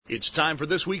It's time for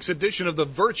this week's edition of the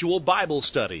Virtual Bible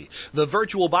Study. The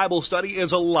Virtual Bible Study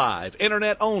is a live,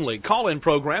 internet-only call-in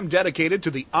program dedicated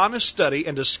to the honest study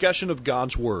and discussion of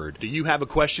God's Word. Do you have a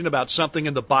question about something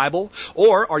in the Bible?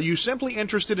 Or are you simply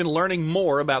interested in learning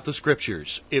more about the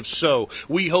Scriptures? If so,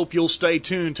 we hope you'll stay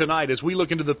tuned tonight as we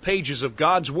look into the pages of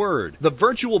God's Word. The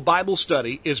Virtual Bible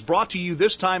Study is brought to you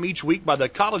this time each week by the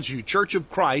College View Church of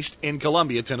Christ in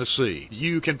Columbia, Tennessee.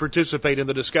 You can participate in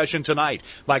the discussion tonight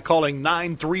by calling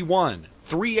 931-381-4567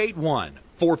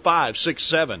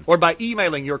 or by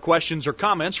emailing your questions or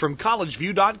comments from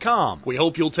collegeview.com. We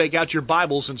hope you'll take out your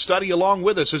Bibles and study along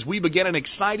with us as we begin an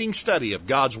exciting study of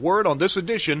God's Word on this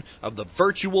edition of the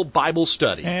Virtual Bible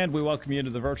Study. And we welcome you to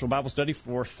the Virtual Bible Study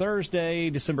for Thursday,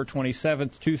 December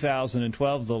 27th,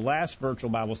 2012, the last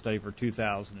Virtual Bible Study for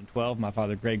 2012. My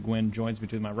father, Greg Gwynn, joins me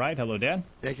to my right. Hello, Dad.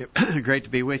 Jacob, great to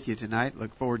be with you tonight.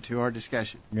 Look forward to our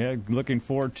discussion. Yeah, looking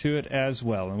forward to it as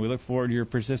well. And we look forward to your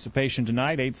participation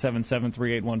tonight,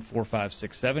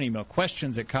 877-381-4567. Email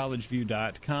questions at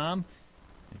collegeview.com.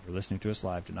 If you're listening to us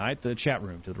live tonight, the chat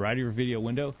room to the right of your video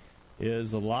window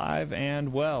is alive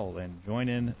and well. And join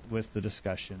in with the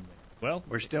discussion. Well,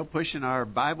 we're still pushing our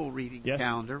Bible reading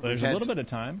calendar. There's a little bit of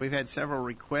time. We've had several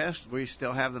requests. We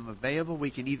still have them available.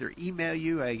 We can either email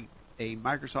you a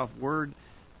Microsoft Word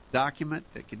document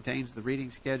that contains the reading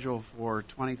schedule for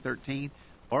 2013,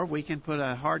 or we can put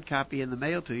a hard copy in the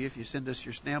mail to you if you send us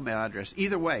your snail mail address.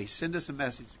 Either way, send us a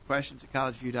message, questions at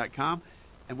collegeview.com,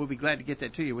 and we'll be glad to get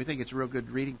that to you. We think it's a real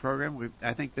good reading program.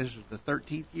 I think this is the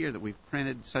 13th year that we've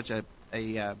printed such a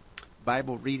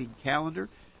Bible reading calendar.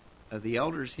 The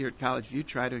elders here at College View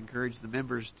try to encourage the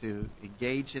members to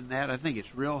engage in that. I think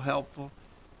it's real helpful.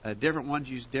 Different ones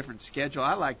use different schedule.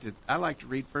 I like to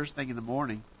read first thing in the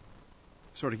morning.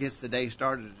 Sort of gets the day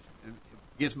started,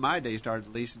 gets my day started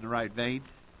at least in the right vein.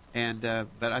 And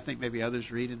but I think maybe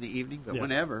others read in the evening. But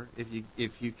whenever,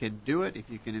 if you can do it, if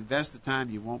you can invest the time,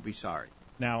 you won't be sorry.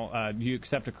 Now, do you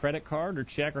accept a credit card or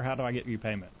check, or how do I get you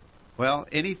payment? Well,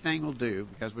 anything will do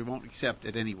because we won't accept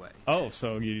it anyway. Oh,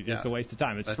 so it's a waste of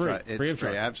time. It's free. Right. It's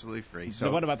free, absolutely free. So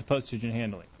what about the postage and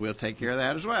handling? We'll take care of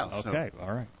that as well. Okay,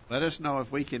 all right. Let us know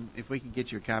if we can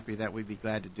get you a copy of that. We'd be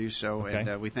glad to do so,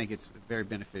 okay. And we think it's very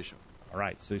beneficial. All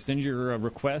right, so send your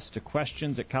request to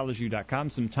questions at collegeview.com.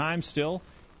 Some time still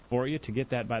for you to get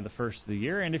that by the first of the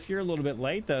year. And if you're a little bit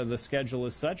late, the schedule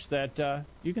is such that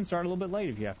you can start a little bit late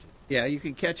if you have to. Yeah, you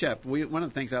can catch up. One of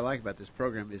the things I like about this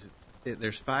program is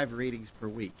there's 5 readings per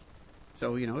week.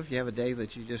 So, if you have a day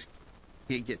that you just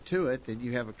can't get to it, then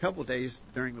you have a couple days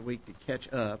during the week to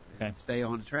catch up and stay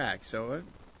on track. So it's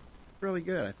really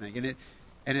good, I think.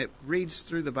 And it reads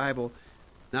through the Bible,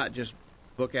 not just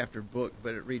book after book,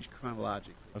 but it reads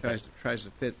chronologically. It tries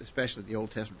to fit, especially the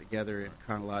Old Testament, together in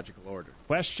chronological order.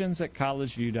 Questions at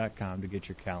collegeview.com to get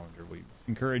your calendar. We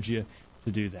encourage you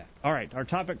to do that. All right, our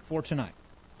topic for tonight.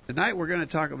 Tonight we're going to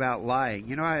talk about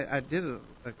lying. I did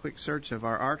a quick search of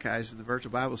our archives in the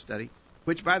Virtual Bible Study,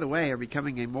 which, by the way, are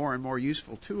becoming a more and more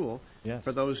useful tool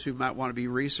for those who might want to be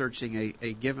researching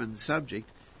a given subject.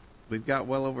 We've got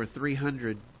well over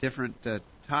 300 different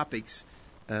topics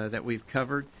that we've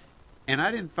covered. And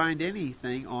I didn't find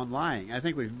anything on lying. I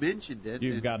think we've mentioned it.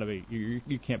 You've got to be.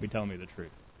 You can't be telling me the truth.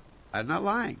 I'm not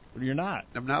lying. You're not.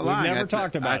 I'm not lying. We've never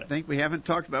talked about it. I think we haven't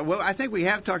talked about it. Well, I think we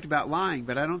have talked about lying,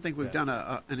 but I don't think we've done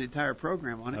an entire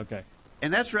program on it. Okay.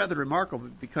 And that's rather remarkable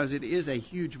because it is a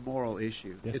huge moral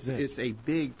issue. Yes, it's a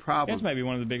big problem. It's maybe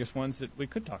one of the biggest ones that we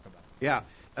could talk about. Yeah.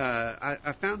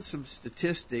 I found some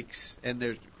statistics, and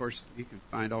there's, of course, you can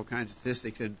find all kinds of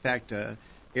statistics. In fact,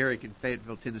 Eric in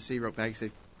Fayetteville, Tennessee, wrote back and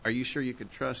said, "Are you sure you can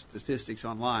trust statistics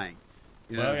on lying?"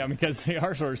 Well, because they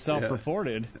are sort of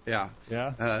self-reported.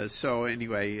 Yeah. So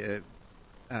anyway,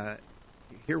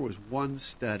 here was one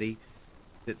study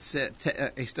that said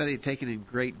a study taken in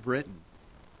Great Britain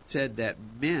said that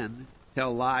men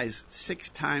tell lies 6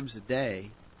 times a day.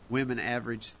 Women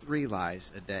average 3 lies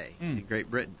a day in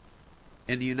Great Britain.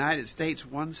 In the United States,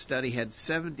 one study had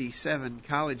 77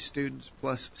 college students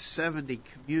plus 70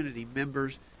 community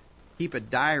members keep a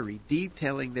diary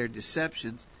detailing their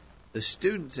deceptions. The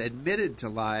students admitted to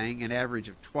lying an average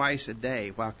of twice a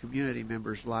day, while community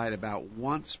members lied about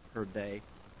once per day.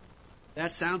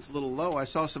 That sounds a little low. I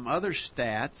saw some other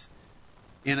stats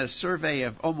in a survey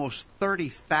of almost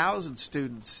 30,000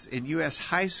 students in U.S.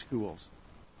 high schools.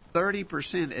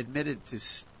 30% admitted to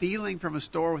stealing from a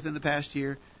store within the past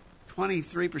year.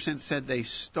 23% said they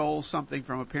stole something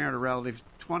from a parent or relative.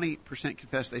 20%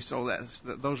 confessed they stole that.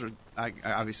 Those are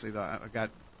obviously I got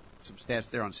some stats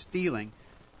there on stealing.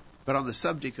 But on the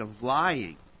subject of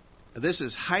lying, this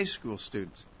is high school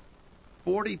students.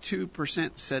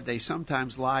 42% said they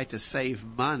sometimes lie to save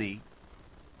money.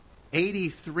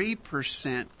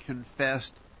 83%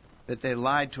 confessed that they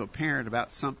lied to a parent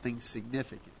about something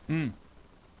significant.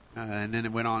 And then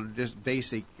it went on, just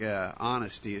basic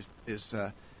honesty is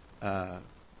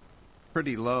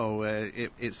pretty low.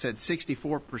 It said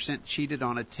 64% cheated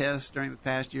on a test during the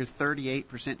past year,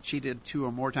 38% cheated 2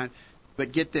 or more times.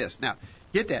 But get this. Now,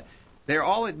 get that. They're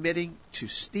all admitting to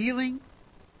stealing,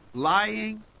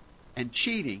 lying, and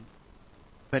cheating.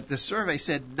 But the survey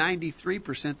said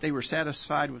 93% they were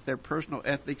satisfied with their personal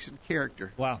ethics and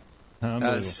character. Wow.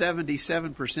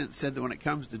 77% said that when it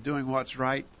comes to doing what's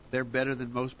right, they're better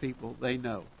than most people they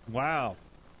know. Wow.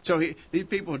 So these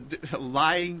people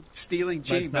lying, stealing,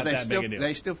 cheating, but they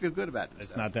still feel good about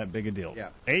themselves. It's not that big a deal. Yeah.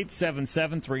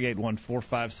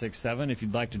 877-381-4567. If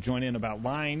you'd like to join in about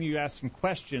lying, you asked some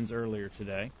questions earlier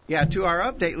today. Yeah, to our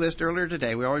update list earlier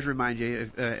today, we always remind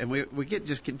you, and we get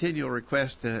just continual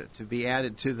requests to be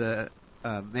added to the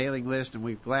mailing list, and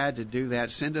we're glad to do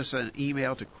that. Send us an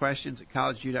email to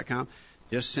questions@collegeview.com.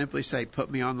 Just simply say,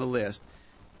 put me on the list.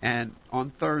 And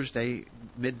on Thursday,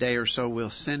 midday or so,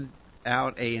 we'll send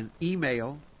out an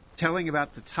email telling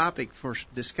about the topic for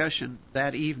discussion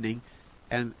that evening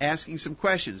and asking some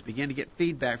questions. Begin to get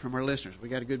feedback from our listeners. We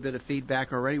got a good bit of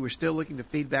feedback already. We're still looking to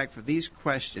feedback for these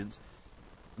questions.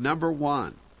 Number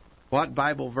 1, what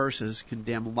Bible verses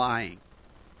condemn lying?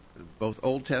 Both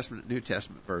Old Testament and New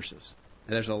Testament verses.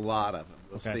 And there's a lot of them.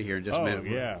 We'll see here in just a minute.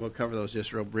 Yeah. We'll cover those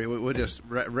just real briefly. We'll just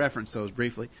reference those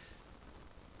briefly.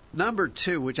 Number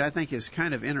 2, which I think is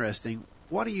kind of interesting,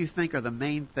 what do you think are the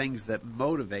main things that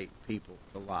motivate people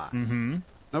to lie? Mm-hmm. In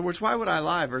other words, why would I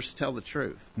lie versus tell the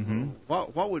truth? Mm-hmm.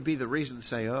 What would be the reason to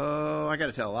say, oh, I got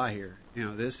to tell a lie here?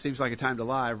 This seems like a time to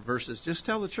lie versus just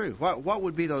tell the truth. What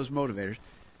would be those motivators?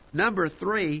 Number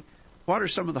 3, what are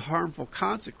some of the harmful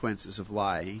consequences of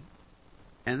lying?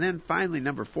 And then finally,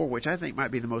 number 4, which I think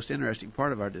might be the most interesting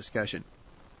part of our discussion,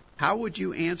 how would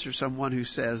you answer someone who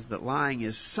says that lying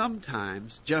is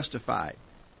sometimes justified?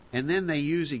 And then they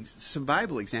use some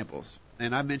Bible examples,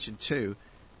 and I mentioned 2.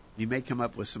 You may come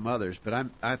up with some others, but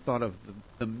I thought of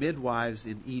the midwives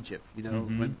in Egypt,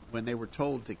 when they were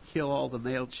told to kill all the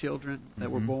male children that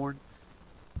were born.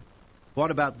 What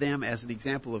about them as an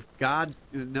example of God?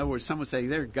 In other words, some would say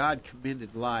there God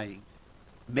commended lying.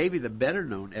 Maybe the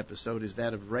better-known episode is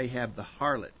that of Rahab the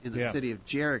harlot in the city of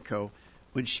Jericho,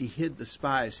 when she hid the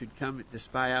spies who'd come to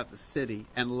spy out the city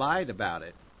and lied about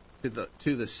it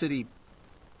to the city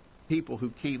people who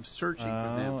came searching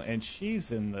for them. And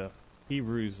she's in the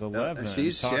Hebrews 11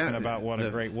 she's talking about what a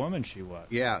great woman she was.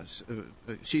 Yes,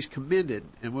 she's commended,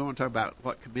 and we want to talk about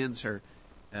what commends her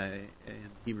in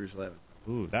Hebrews 11.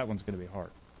 Ooh, that one's going to be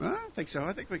hard. Well, I don't think so.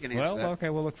 I think we can answer that. Well, okay,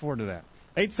 we'll look forward to that.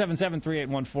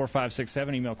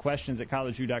 877-381-4567. Email questions at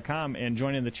collegeview.com and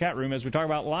join in the chat room as we talk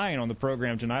about lying on the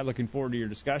program tonight. Looking forward to your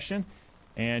discussion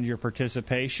and your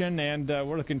participation, and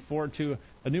we're looking forward to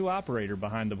a new operator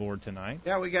behind the board tonight.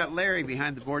 Yeah, we got Larry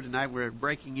behind the board tonight. We're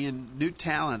breaking in new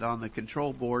talent on the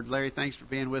control board. Larry, thanks for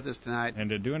being with us tonight.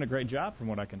 And doing a great job from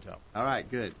what I can tell. All right,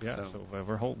 good. Yeah, so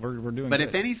we're doing But good.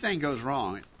 if anything goes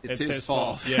wrong, it's his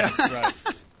fault. Yes, right.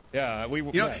 Yeah,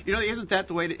 isn't that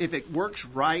the way if it works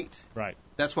right,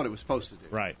 that's what it was supposed to do.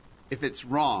 Right. If it's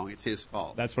wrong, it's his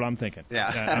fault. That's what I'm thinking.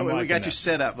 Yeah, we got you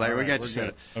set up, Larry. Right, we got you set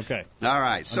up. Okay. All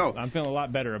right, so I'm feeling a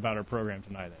lot better about our program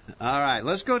tonight. All right,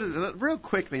 let's go to real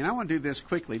quickly, and I want to do this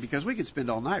quickly because we could spend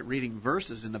all night reading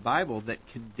verses in the Bible that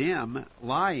condemn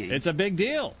lying. It's a big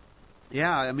deal.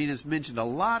 Yeah, I mean, it's mentioned a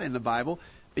lot in the Bible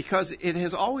because it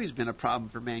has always been a problem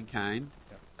for mankind,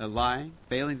 lying,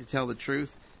 failing to tell the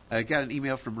truth. I got an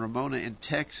email from Ramona in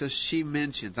Texas. She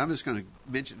mentions, I'm just going to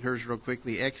mention hers real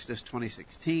quickly, Exodus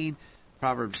 20:16,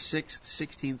 Proverbs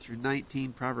 6:16 through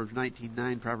 19, Proverbs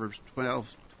 19:9, Proverbs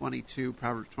 12:22,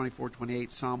 Proverbs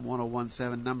 24:28, Psalm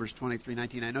 101:7, Numbers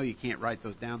 23:19. I know you can't write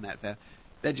those down that fast.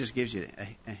 That just gives you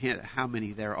a hint of how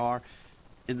many there are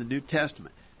in the New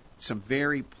Testament. Some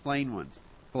very plain ones.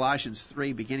 Colossians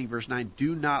 3, beginning verse 9,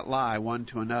 do not lie one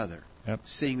to another.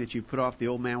 Seeing that you put off the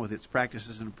old man with its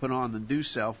practices and put on the new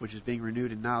self, which is being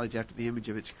renewed in knowledge after the image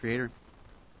of its creator.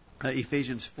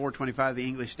 Ephesians 4:25, the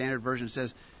English Standard Version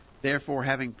says, therefore,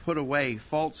 having put away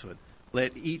falsehood,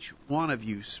 let each one of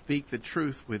you speak the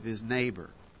truth with his neighbor.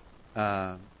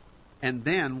 And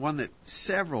then one that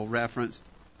several referenced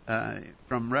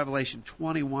from Revelation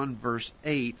 21, verse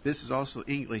 8. This is also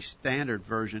English Standard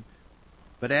Version.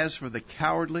 But as for the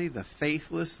cowardly, the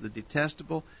faithless, the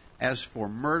detestable, as for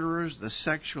murderers, the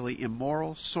sexually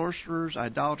immoral, sorcerers,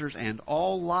 idolaters, and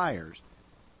all liars,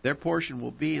 their portion will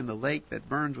be in the lake that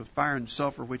burns with fire and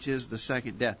sulfur, which is the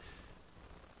second death.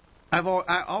 I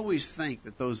always think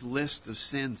that those lists of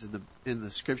sins in the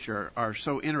Scripture are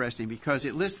so interesting because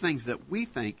it lists things that we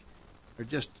think are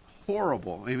just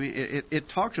horrible. I mean, it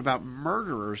talks about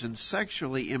murderers and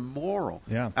sexually immoral,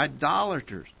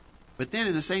 idolaters. But then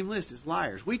in the same list is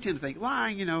liars. We tend to think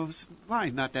lying,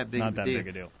 lying not that big of a deal. Big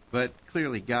a deal. But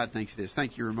clearly God thinks it is.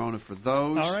 Thank you, Ramona, for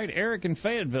those. All right, Eric in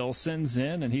Fayetteville sends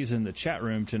in, and he's in the chat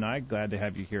room tonight. Glad to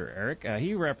have you here, Eric.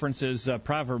 He references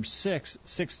Proverbs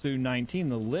 16 through 19,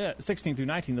 the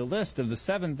list of the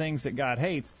 7 things that God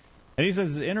hates. And he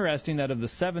says it's interesting that of the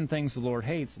 7 things the Lord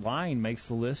hates, lying makes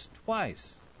the list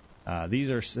twice.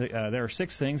 There are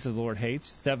 6 things that the Lord hates,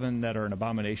 7 that are an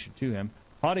abomination to him.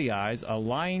 Haughty eyes, a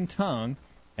lying tongue,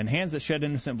 and hands that shed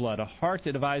innocent blood, a heart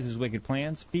that devises wicked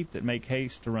plans, feet that make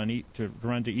haste to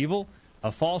run to evil,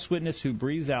 a false witness who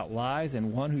breathes out lies,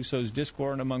 and one who sows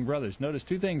discord among brothers. Notice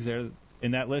 2 things there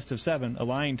in that list of 7, a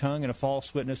lying tongue and a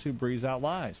false witness who breathes out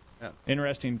lies. Yeah.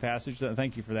 Interesting passage.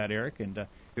 Thank you for that, Eric. And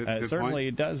good certainly point.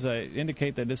 It does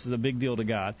indicate that this is a big deal to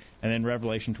God. And then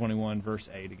Revelation 21, verse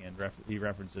 8, again, he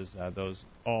references those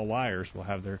all liars will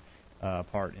have their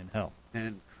part in hell.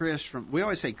 And Chris we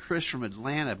always say Chris from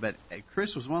Atlanta, but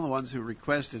Chris was one of the ones who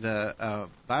requested a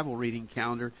Bible reading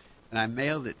calendar, and I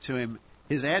mailed it to him.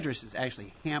 His address is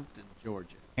actually Hampton,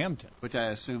 Georgia. Hampton. Which I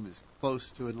assume is close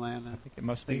to Atlanta. I think it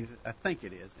must be. I think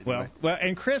it is. Anyway. Well,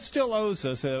 and Chris still owes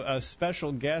us a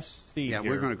special guest seat. Yeah,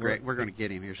 here. we're going to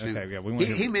get him here soon. Okay, yeah,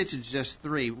 he mentions just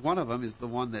 3. One of them is the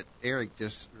one that Eric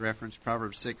just referenced,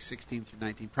 Proverbs 6:16 through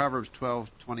 19, Proverbs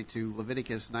 12:22,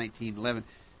 Leviticus 19:11,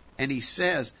 and he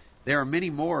says there are many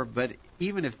more, but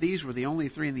even if these were the only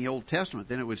 3 in the Old Testament,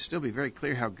 then it would still be very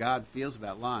clear how God feels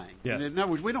about lying. Yes. In other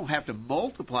words, we don't have to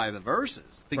multiply the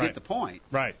verses to get the point.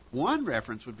 Right. One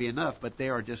reference would be enough, but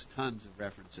there are just tons of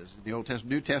references. In the Old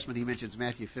Testament, New Testament, he mentions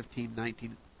Matthew 15,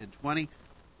 19, and 20,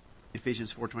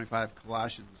 Ephesians 4:25,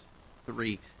 Colossians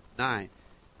 3:9.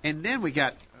 And then we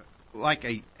got like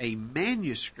a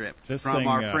manuscript from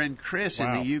our friend Chris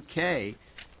in the UK.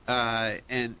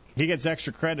 And he gets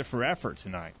extra credit for effort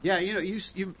tonight. Yeah,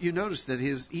 you noticed that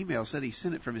his email said he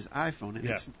sent it from his iPhone,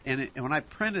 and and when I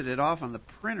printed it off on the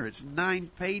printer, it's 9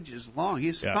 pages long.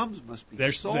 His thumbs must be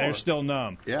sore. They're still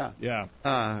numb. Yeah.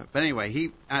 But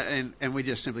anyway, and we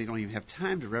just simply don't even have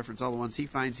time to reference all the ones he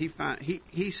finds.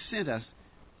 He sent us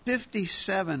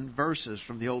 57 verses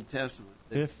from the Old Testament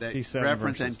that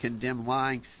reference and condemn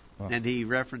lying. And he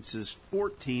references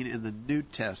 14 in the New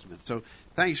Testament. So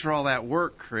thanks for all that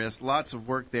work, Chris. Lots of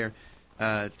work there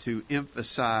to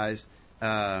emphasize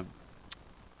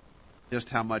just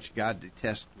how much God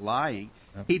detests lying.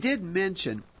 Yep. He did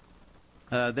mention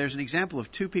there's an example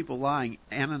of 2 people lying,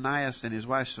 Ananias and his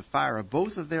wife Sapphira.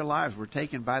 Both of their lives were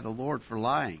taken by the Lord for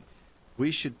lying.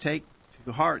 We should take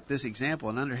to heart this example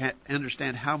and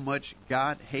understand how much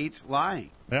God hates lying.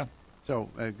 Yeah.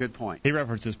 So, good point. He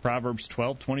references Proverbs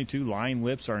 12:22, lying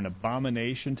lips are an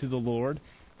abomination to the Lord.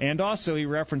 And also he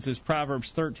references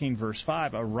Proverbs 13, verse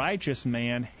 5, a righteous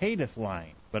man hateth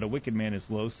lying, but a wicked man is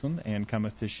loathsome and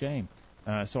cometh to shame.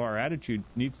 So our attitude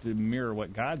needs to mirror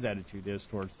what God's attitude is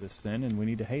towards this sin, and we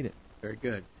need to hate it. Very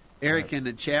good. Eric in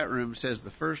the chat room says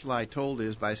the first lie told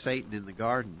is by Satan in the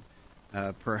garden.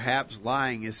 Perhaps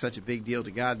lying is such a big deal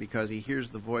to God because he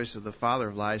hears the voice of the father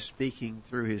of lies speaking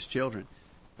through his children.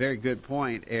 Very good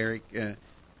point, Eric.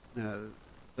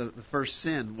 The first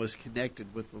sin was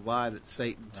connected with the lie that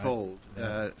Satan told.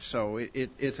 So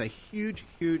it's a huge,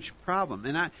 huge problem.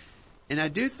 And I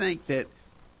do think that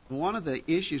one of the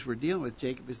issues we're dealing with,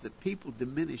 Jacob, is that people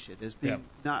diminish it as being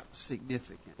not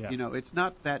significant. Yeah. It's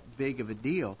not that big of a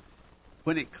deal.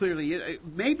 When it clearly is.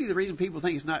 Maybe the reason people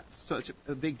think it's not such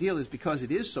a big deal is because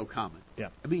it is so common. Yeah.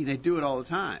 I mean, they do it all the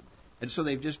time. And so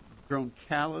they've just grown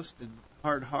calloused and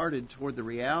hard-hearted toward the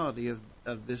reality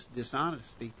of this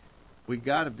dishonesty. We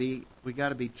got to be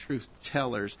truth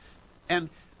tellers. And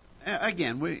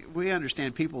again, we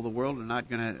understand people of the world are not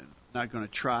going to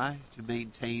try to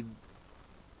maintain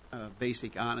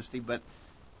basic honesty, but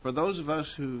for those of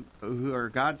us who are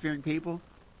God-fearing people,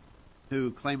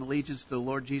 who claim allegiance to the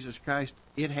Lord Jesus Christ,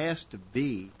 it has to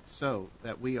be so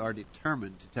that we are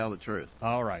determined to tell the truth.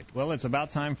 All right. Well, it's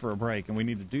about time for a break, and we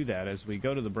need to do that. As we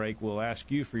go to the break, we'll ask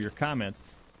you for your comments.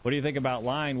 What do you think about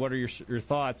lying? What are your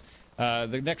thoughts?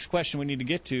 The next question we need to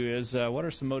get to is, what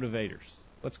are some motivators?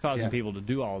 What's causing people to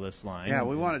do all this lying? Yeah,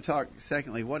 we want to talk,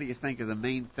 secondly, what do you think are the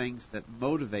main things that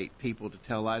motivate people to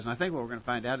tell lies? And I think what we're going to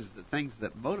find out is that things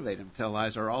that motivate them to tell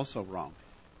lies are also wrong.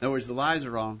 In other words, the lies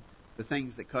are wrong. The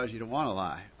things that cause you to want to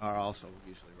lie are also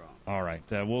usually wrong. All right.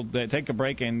 We'll take a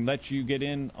break and let you get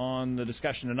in on the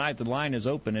discussion tonight. The line is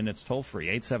open, and it's toll-free,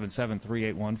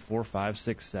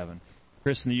 877-381-4567.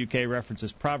 Chris in the UK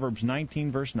references Proverbs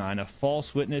 19, verse 9, a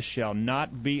false witness shall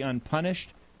not be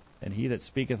unpunished, and he that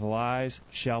speaketh lies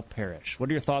shall perish. What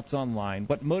are your thoughts on lying?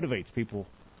 What motivates people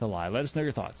to lie? Let us know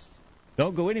your thoughts.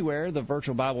 Don't go anywhere. The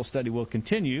virtual Bible study will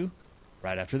continue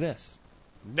right after this.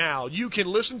 Now you can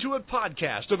listen to a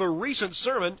podcast of a recent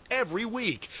sermon every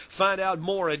week. Find out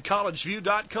more at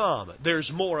collegeview.com.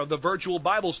 There's more of the virtual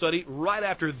Bible study right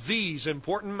after these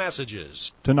important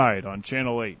messages. Tonight on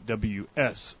Channel 8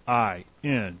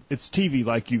 WSIN, it's TV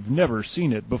like you've never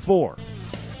seen it before.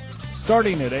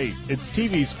 Starting at 8, it's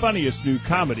TV's funniest new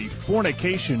comedy,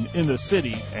 Fornication in the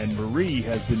City, and Marie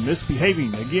has been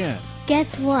misbehaving again.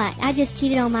 Guess what? I just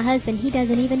cheated on my husband. He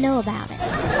doesn't even know about it.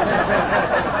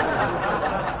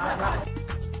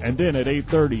 And then at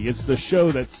 8:30, it's the show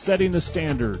that's setting the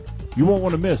standard. You won't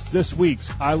want to miss this week's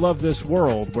I Love This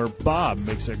World, where Bob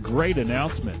makes a great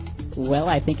announcement. Well,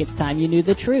 I think it's time you knew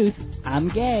the truth. I'm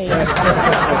gay.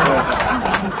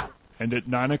 And at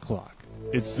 9 o'clock,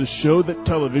 it's the show that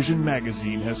Television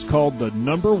Magazine has called the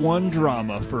 #1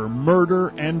 drama for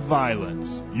murder and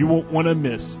violence. You won't want to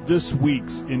miss this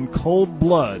week's In Cold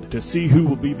Blood to see who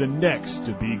will be the next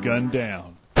to be gunned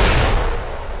down.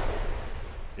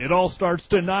 It all starts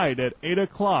tonight at 8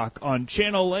 o'clock on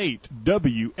Channel 8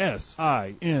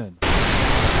 WSIN.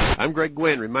 I'm Greg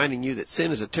Gwynn, reminding you that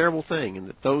sin is a terrible thing and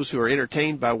that those who are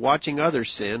entertained by watching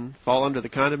others sin fall under the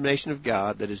condemnation of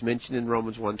God that is mentioned in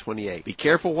Romans 1:28. Be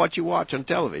careful what you watch on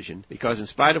television, because in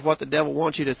spite of what the devil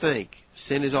wants you to think,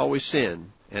 sin is always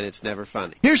sin, and it's never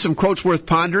funny. Here's some quotes worth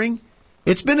pondering.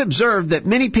 It's been observed that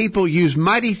many people use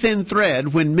mighty thin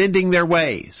thread when mending their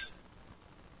ways.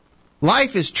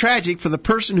 Life is tragic for the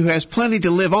person who has plenty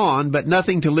to live on but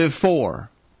nothing to live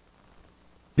for.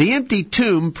 The empty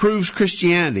tomb proves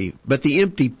Christianity, but the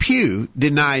empty pew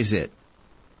denies it.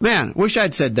 Man, wish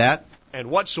I'd said that.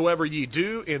 And whatsoever ye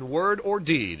do in word or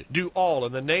deed, do all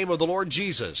in the name of the Lord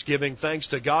Jesus, giving thanks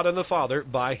to God and the Father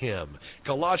by him.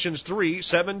 Colossians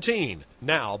 3:17.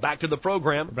 Now, back to the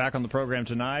program. We're back on the program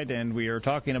tonight, and we are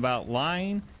talking about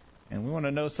lying, and we want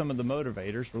to know some of the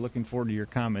motivators. We're looking forward to your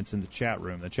comments in the chat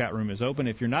room. The chat room is open.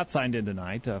 If you're not signed in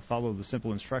tonight, follow the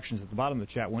simple instructions at the bottom of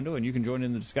the chat window, and you can join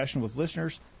in the discussion with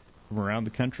listeners from around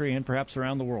the country and perhaps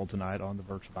around the world tonight on the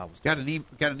Virtual Bible Study.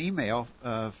 Got an email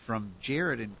from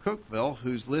Jared in Cookville,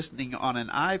 who's listening on an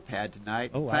iPad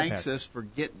tonight. Thanks us for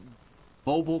getting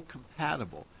mobile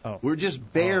compatible. We're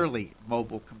just barely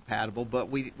mobile compatible, but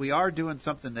we are doing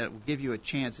something that will give you a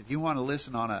chance. If you want to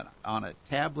listen on a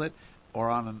tablet or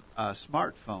on a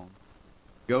smartphone,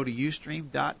 go to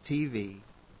Ustream.tv,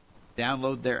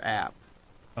 download their app.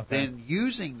 Then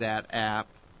using that app,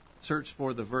 search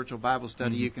for the Virtual Bible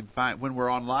Study. You can find, when we're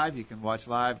on live, you can watch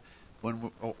live,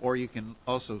 or you can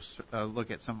also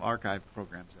look at some archive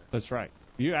programs there. That's right.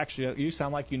 You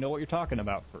sound like you know what you're talking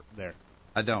about there.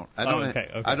 I don't. I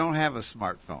don't have a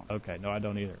smartphone. Okay, no, I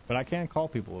don't either. But I can call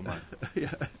people with mine.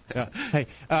 Yeah. Hey,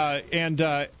 and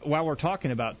while we're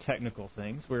talking about technical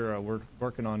things, we're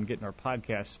working on getting our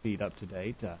podcast feed up to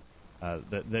date.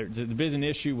 There's been an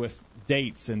issue with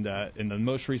dates and in the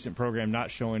most recent program not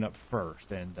showing up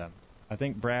first. And I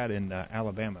think Brad in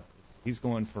Alabama, he's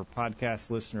going for Podcast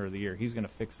Listener of the Year. He's going to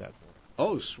fix that for us.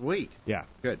 Oh, sweet. Yeah.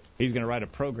 Good. He's going to write a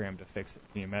program to fix it.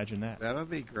 Can you imagine that? That'll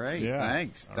be great. Yeah.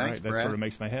 Thanks. All Thanks, right. Brad. That sort of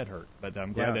makes my head hurt. But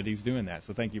I'm glad that he's doing that.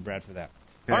 So thank you, Brad, for that.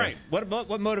 Good. All right. What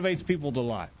motivates people to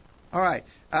lie? All right.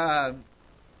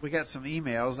 We got some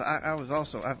emails. I've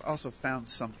also found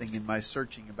something in my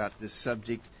searching about this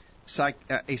subject.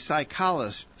 A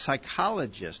psychologist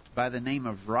by the name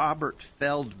of Robert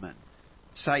Feldman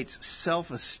cites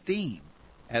self-esteem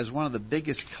as one of the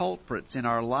biggest culprits in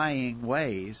our lying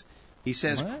ways. He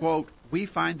says, quote, "We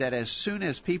find that as soon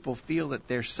as people feel that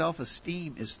their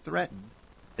self-esteem is threatened,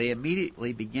 they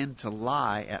immediately begin to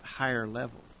lie at higher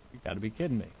levels." You got to be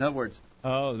kidding me. In other words,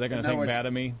 they're going to think bad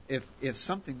of me? If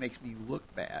something makes me look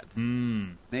bad,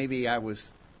 maybe I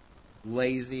was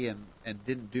lazy and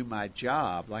didn't do my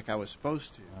job like I was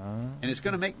supposed to, and it's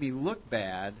going to make me look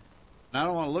bad, and I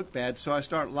don't want to look bad, so I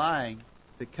start lying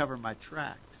to cover my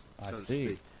tracks, so to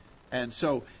speak. And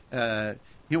so,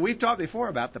 we've talked before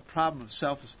about the problem of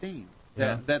self-esteem,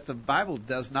 that the Bible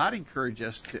does not encourage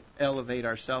us to elevate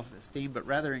our self-esteem, but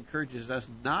rather encourages us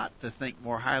not to think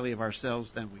more highly of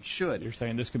ourselves than we should. You're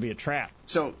saying this could be a trap.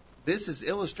 So this is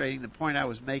illustrating the point I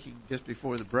was making just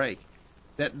before the break,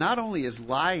 that not only is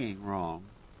lying wrong,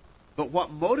 but what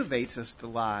motivates us to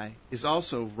lie is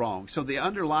also wrong. So the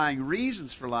underlying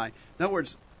reasons for lying, in other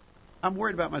words, I'm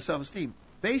worried about my self-esteem.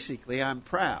 Basically, I'm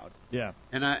proud. Yeah.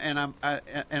 And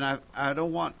I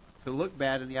don't want to look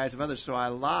bad in the eyes of others, so I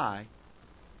lie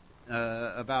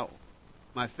about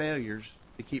my failures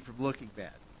to keep from looking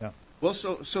bad. Yeah. Well,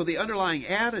 so the underlying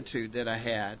attitude that I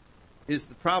had is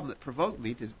the problem that provoked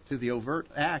me to the overt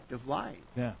act of lying.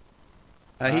 Yeah.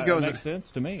 He goes, that makes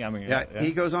sense to me. I mean,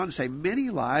 He goes on to say, many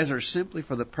lies are simply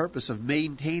for the purpose of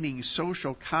maintaining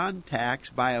social contacts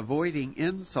by avoiding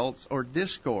insults or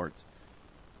discords.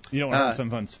 You don't hurt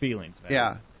someone's feelings,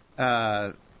 man.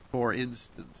 Yeah. For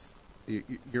instance,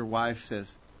 your wife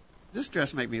says, "Does this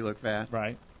dress make me look fat?"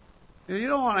 Right. You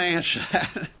don't want to answer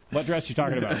that. What dress are you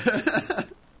talking about?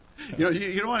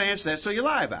 You don't want to answer that, so you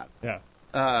lie about it.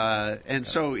 Yeah.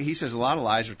 So he says a lot of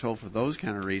lies are told for those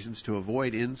kind of reasons, to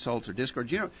avoid insults or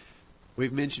discord.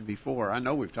 We've mentioned before, I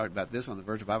know we've talked about this on the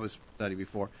Virtual Bible Study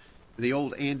before, the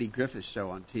old Andy Griffith show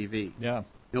on TV. Yeah.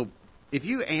 If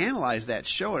you analyze that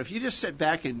show, if you just sit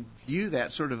back and view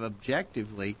that sort of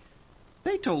objectively,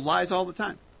 they told lies all the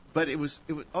time. But it was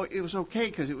okay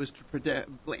because it was to protect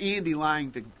Andy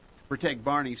lying to protect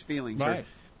Barney's feelings, right.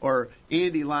 or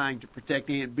Andy lying to protect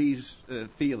Aunt Bee's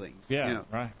feelings. Yeah,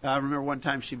 right. I remember one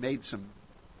time she made some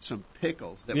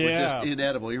pickles that were just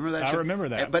inedible. You remember that show? I remember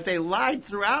that. But they lied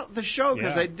throughout the show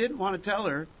because they didn't want to tell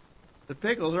her the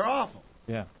pickles are awful.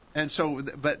 Yeah. And so,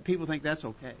 but people think that's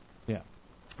okay.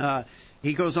 Yeah.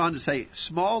 He goes on to say,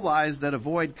 small lies that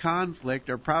avoid conflict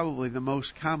are probably the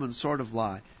most common sort of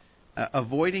lie.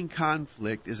 Avoiding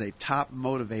conflict is a top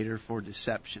motivator for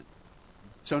deception.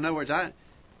 So in other words, I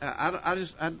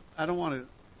don't want to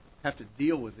have to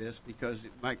deal with this because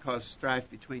it might cause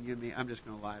strife between you and me. I'm just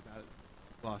going to lie about it,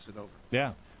 gloss it over.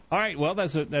 Yeah. All right. Well,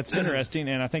 that's interesting,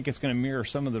 and I think it's going to mirror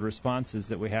some of the responses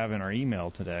that we have in our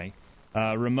email today.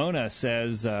 Ramona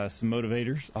says some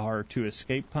motivators are to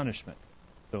escape punishment.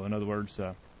 So in other words,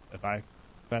 if I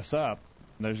mess up,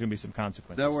 there's going to be some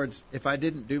consequences. In other words, if I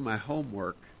didn't do my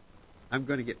homework, I'm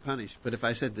going to get punished. But if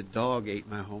I said the dog ate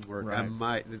my homework,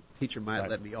 right. the teacher might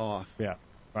let me off. Yeah,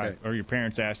 right. Okay. Or your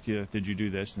parents ask you, did you do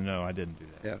this? And no, I didn't do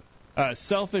that. Yeah.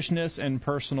 Selfishness and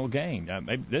personal gain.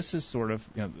 Maybe this is sort of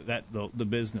the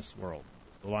business world.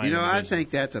 I think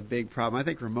that's a big problem. I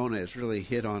think Ramona has really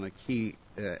hit on a key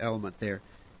element there.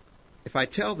 If I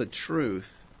tell the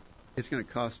truth, it's going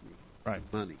to cost me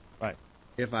money. Right.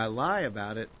 If I lie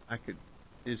about it, I could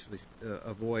instantly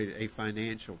avoid a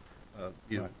financial,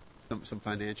 some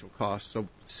financial costs. So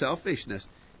selfishness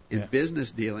in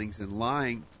business dealings and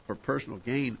lying for personal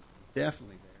gain,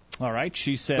 definitely there. All right,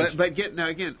 she says. But now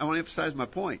again, I want to emphasize my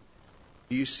point.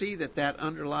 Do you see that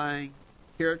underlying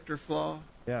character flaw?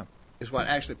 Yeah. Is what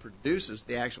actually produces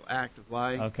the actual act of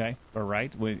lying. Okay, all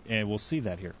right, and we'll see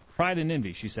that here. Pride and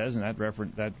envy, she says, and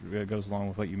that goes along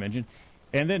with what you mentioned.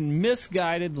 And then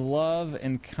misguided love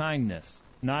and kindness,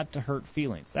 not to hurt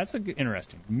feelings. That's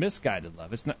interesting. Misguided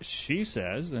love. It's not. She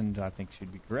says, and I think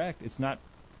she'd be correct. It's not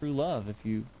true love if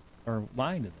you are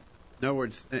lying to them. In other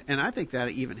words, and I think that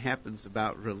even happens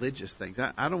about religious things.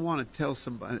 I don't want to tell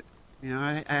somebody.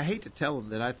 I hate to tell them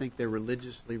that I think they're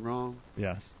religiously wrong.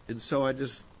 Yes. And so I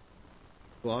just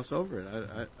gloss over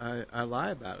it. I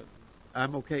lie about it.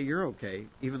 I'm okay, you're okay,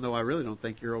 even though I really don't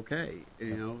think you're okay.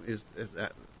 Is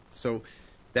that so?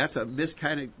 That's a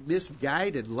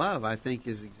misguided love, I think,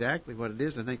 is exactly what it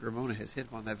is. I think Ramona has hit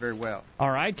on that very well. All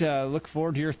right. Look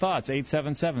forward to your thoughts.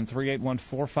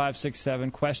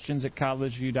 877-381-4567. Questions at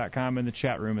collegeview.com in the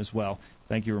chat room as well.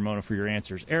 Thank you, Ramona, for your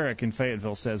answers. Eric in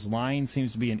Fayetteville says, lying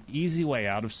seems to be an easy way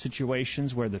out of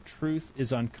situations where the truth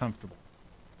is uncomfortable.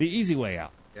 The easy way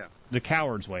out. Yeah. The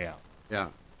coward's way out. Yeah.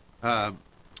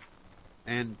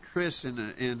 And Chris in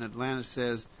Atlanta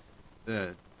says,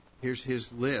 here's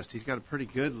his list. He's got a pretty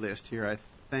good list here, I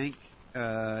think.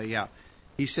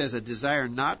 He says a desire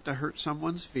not to hurt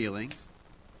someone's feelings.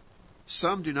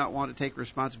 Some do not want to take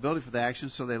responsibility for the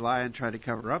actions, so they lie and try to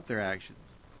cover up their actions.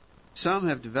 Some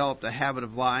have developed a habit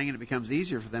of lying, and it becomes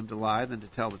easier for them to lie than to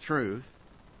tell the truth.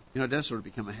 It does sort of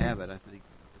become a habit, I think.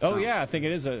 I think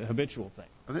it is a habitual thing.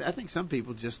 I think some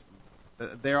people just...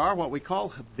 there are what we call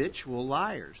habitual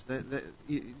liars.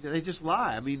 They just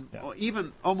lie. I mean,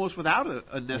 even almost without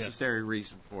a necessary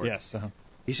reason for it. Yes. Uh-huh.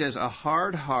 He says a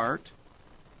hard heart,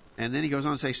 and then he goes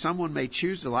on to say someone may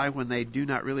choose to lie when they do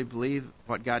not really believe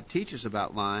what God teaches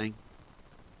about lying.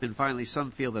 And finally,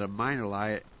 some feel that a minor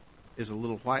lie is a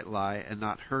little white lie and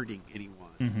not hurting anyone.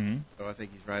 Mm-hmm. So I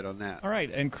think he's right on that. All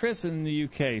right. And Chris in the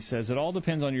UK says it all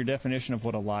depends on your definition of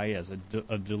what a lie is.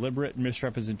 A deliberate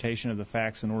misrepresentation of the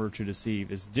facts in order to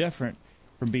deceive is different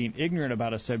from being ignorant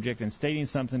about a subject and stating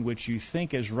something which you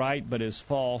think is right but is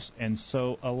false and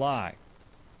so a lie.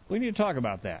 We need to talk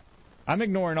about that. I'm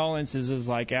ignoring all instances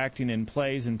like acting in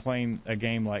plays and playing a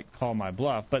game like Call My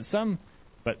Bluff, but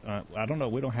I don't know.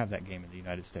 We don't have that game in the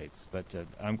United States. But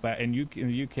I'm glad. In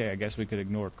the UK, I guess we could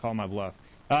ignore Call My Bluff.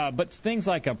 But things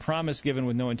like a promise given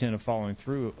with no intent of following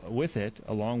through with it,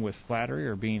 along with flattery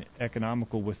or being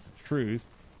economical with the truth,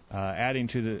 adding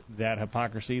to that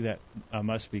hypocrisy that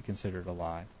must be considered a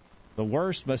lie. The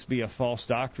worst must be a false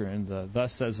doctrine, the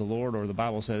thus says the Lord, or the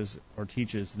Bible says or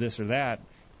teaches this or that,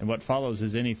 and what follows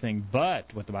is anything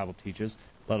but what the Bible teaches,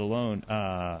 let alone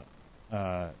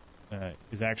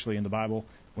is actually in the Bible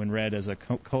when read as a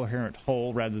coherent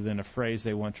whole rather than a phrase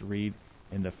they want to read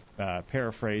in the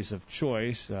paraphrase of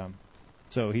choice.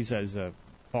 So he says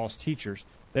false teachers.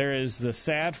 There is the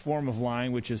sad form of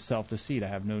lying, which is self-deceit. I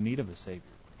have no need of a Savior.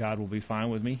 God will be fine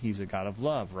with me. He's a God of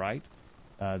love, right?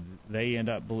 They end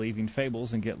up believing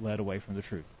fables and get led away from the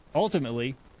truth.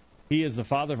 Ultimately, he is the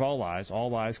father of all lies.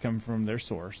 All lies come from their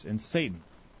source, and Satan,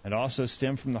 and also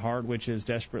stem from the heart, which is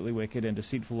desperately wicked and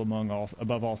deceitful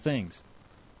above all things.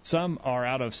 Some are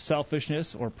out of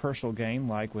selfishness or personal gain,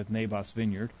 like with Naboth's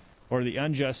vineyard, or the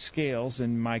unjust scales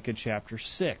in Micah chapter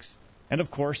 6. And, of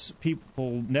course,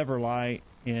 people never lie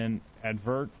in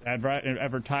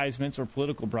advertisements or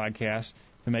political broadcasts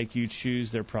to make you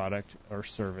choose their product or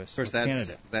service. Of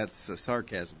course, that's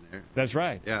sarcasm there. That's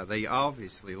right. Yeah, they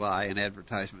obviously lie in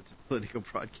advertisements and political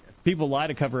broadcasts. People lie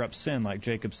to cover up sin, like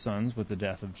Jacob's sons with the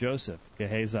death of Joseph,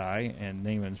 Gehazi, and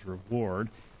Naaman's reward,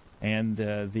 and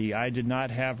the I did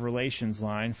not have relations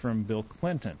line from Bill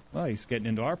Clinton. Well, he's getting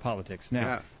into our politics now.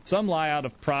 Yeah. Some lie out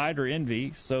of pride or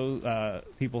envy, so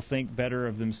people think better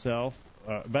of themselves,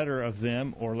 better of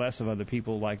them or less of other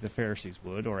people, like the Pharisees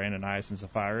would, or Ananias and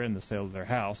Sapphira in the sale of their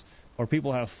house. Or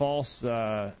people have false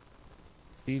CVs.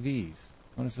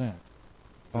 What is that?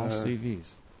 False CVs.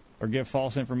 Or give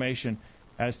false information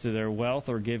as to their wealth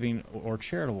or giving or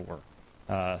charitable work.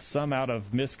 Some out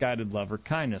of misguided love or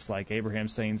kindness, like Abraham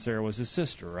saying Sarah was his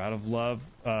sister, or out of love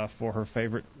for her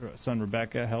favorite son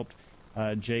Rebekah helped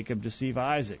Jacob deceive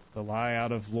Isaac. The lie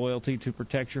out of loyalty to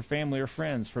protect your family or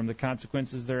friends from the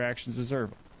consequences their actions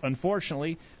deserve.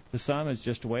 Unfortunately, to some, it's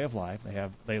just a way of life.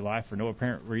 They lie for no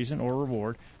apparent reason or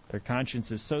reward. Their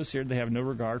conscience is so seared they have no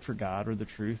regard for God or the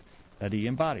truth that He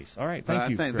embodies. All right, thank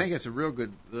you, I think it's a real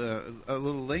good, a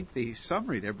little lengthy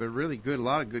summary there, but really good, a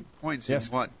lot of good points in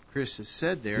what Chris has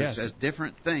said there as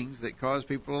different things that cause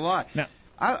people to lie. Now,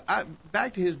 I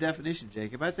back to his definition,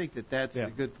 Jacob. I think that's a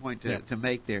good point to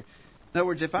make there. In other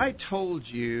words, if I told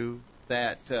you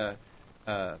that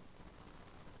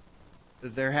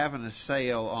they're having a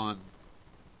sale on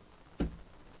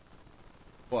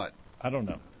what? I don't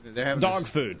know. They're having dog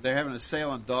food. They're having a sale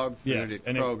on dog food at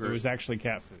and Kroger's. It was actually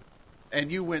cat food.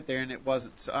 And you went there and it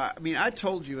wasn't. So, I mean, I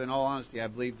told you, in all honesty, I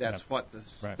believe that's what the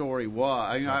story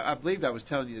was. I believed I was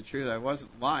telling you the truth. I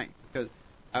wasn't lying because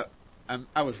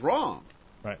I was wrong.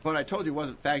 Right. What I told you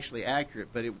wasn't factually accurate,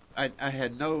 but I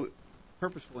had no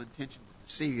purposeful intention to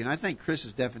deceive you. And I think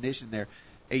Chris's definition there,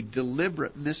 a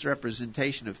deliberate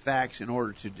misrepresentation of facts in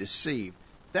order to deceive,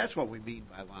 that's what we mean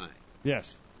by lying.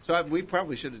 Yes. So we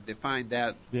probably should have defined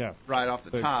that right off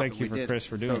the top. Thank you for Chris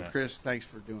for doing that. So, Chris, thanks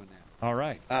for doing that. All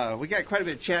right. We got quite a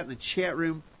bit of chat in the chat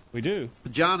room. We do.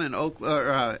 John in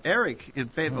Eric in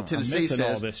Fayetteville, Tennessee says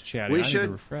all this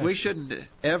we shouldn't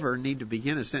ever need to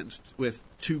begin a sentence with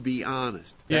 "to be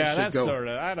honest." That's sort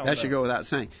of. I don't. That should go without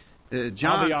saying.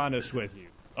 John, I'll be honest with you.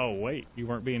 Oh wait, you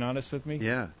weren't being honest with me?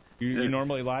 Yeah. You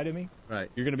normally lie to me? Right.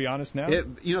 You're going to be honest now?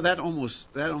 That almost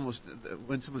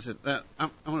when someone said,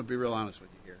 "I'm going to be real honest with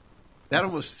you here," that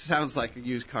almost sounds like a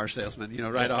used car salesman,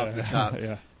 right off the top.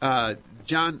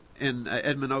 John in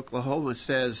Edmond, Oklahoma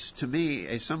says, to me,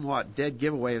 a somewhat dead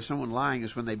giveaway of someone lying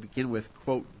is when they begin with,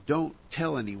 quote, "Don't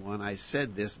tell anyone I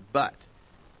said this, but."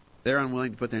 They're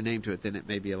unwilling to put their name to it, then it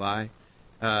may be a lie.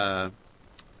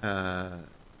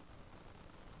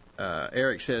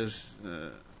 Eric says,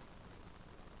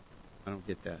 I don't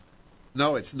get that.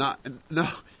 No, it's not. No,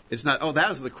 it's not. Oh, that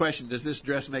was the question. Does this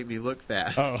dress make me look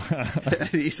fat? Oh. And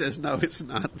he says, no, it's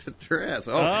not the dress.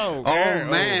 Eric,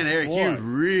 man, Eric, you're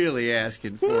really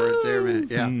asking for it there, man.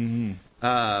 Yeah.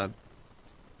 Mm-hmm.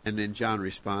 And then John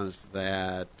responds to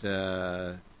that.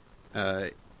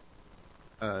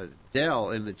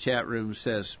 Dell in the chat room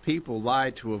says, people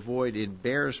lie to avoid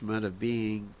embarrassment of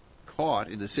being caught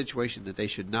in a situation that they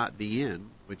should not be in,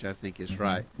 which I think is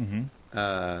right.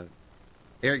 Mm-hmm.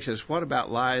 Eric says, what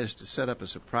about lies to set up a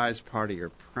surprise party or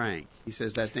prank? He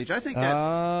says that's dangerous. I think that.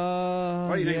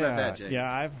 What do you think about that, Jake?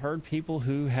 Yeah, I've heard people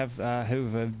who have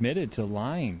who've admitted to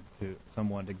lying to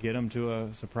someone to get them to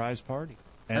a surprise party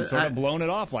and sort of blown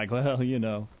it off like, well,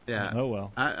 Yeah. Oh,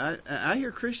 well. I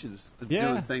hear Christians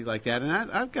doing things like that, and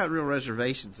I've got real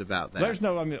reservations about that. There's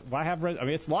no. Why have?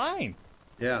 It's lying.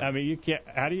 Yeah. I mean, you can't.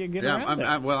 How do you get around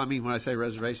that? Well, I mean, when I say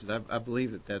reservations, I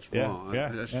believe that's wrong.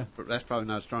 That's probably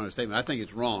not a strong statement. I think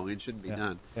it's wrong. It shouldn't be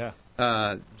done. Yeah.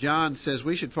 John says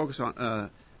we should focus on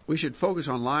We should focus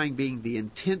on lying being the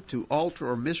intent to alter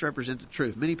or misrepresent the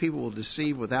truth. Many people will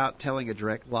deceive without telling a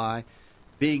direct lie.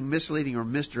 Being misleading or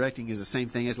misdirecting is the same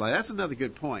thing as lie. That's another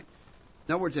good point.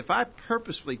 In other words, if I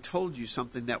purposefully told you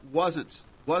something that wasn't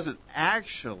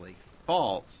actually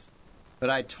false, but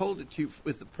I told it to you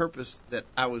with the purpose that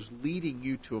I was leading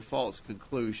you to a false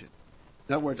conclusion.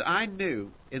 In other words, I knew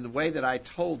in the way that I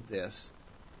told this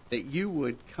that you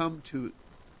would come to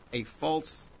a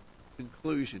false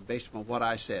conclusion based upon what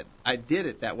I said. I did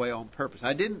it that way on purpose.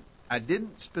 I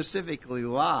didn't specifically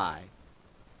lie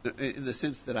in the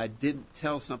sense that I didn't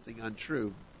tell something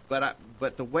untrue, but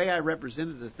the way I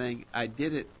represented the thing, I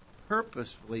did it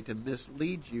purposefully to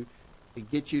mislead you and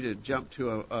get you to jump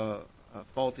to a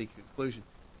faulty conclusion.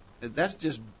 That's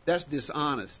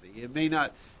dishonesty. It may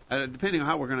not, depending on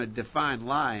how we're going to define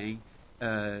lying,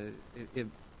 it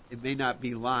may not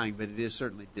be lying, but it is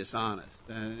certainly dishonest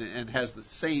and has the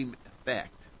same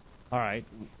effect. All right.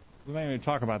 We may even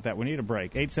talk about that. We need a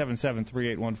break.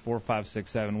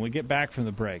 877-381-4567. When we get back from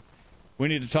the break, we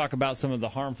need to talk about some of the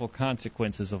harmful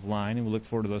consequences of lying, and we look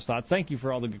forward to those thoughts. Thank you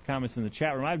for all the good comments in the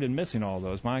chat room. I've been missing all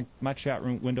those. My chat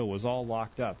room window was all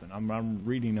locked up, and I'm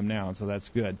reading them now, so that's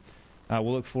good.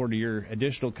 We'll look forward to your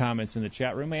additional comments in the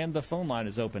chat room, and the phone line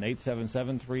is open,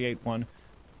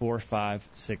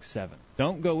 877-381-4567.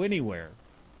 Don't go anywhere.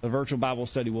 The virtual Bible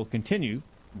study will continue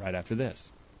right after this.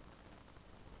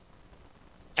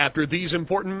 After these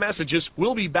important messages,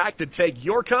 we'll be back to take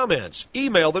your comments.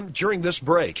 Email them during this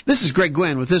break. This is Greg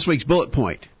Gwynn with this week's Bullet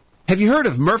Point. Have you heard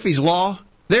of Murphy's Law?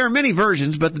 There are many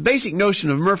versions, but the basic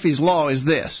notion of Murphy's Law is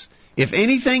this. If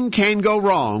anything can go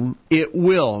wrong, it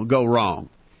will go wrong.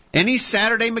 Any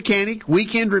Saturday mechanic,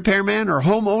 weekend repairman, or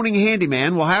home-owning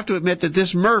handyman will have to admit that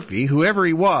this Murphy, whoever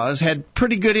he was, had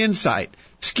pretty good insight.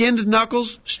 Skinned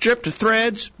knuckles, stripped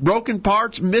threads, broken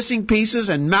parts, missing pieces,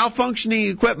 and malfunctioning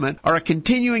equipment are a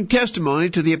continuing testimony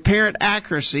to the apparent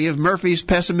accuracy of Murphy's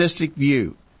pessimistic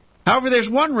view. However, there's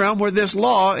one realm where this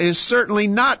law is certainly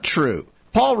not true.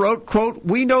 Paul wrote, quote,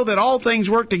 "We know that all things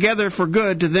work together for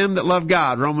good to them that love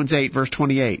God," Romans 8, verse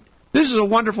 28. This is a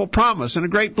wonderful promise and a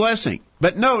great blessing.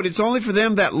 But note, it's only for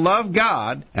them that love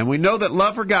God, and we know that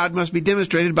love for God must be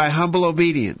demonstrated by humble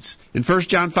obedience. In 1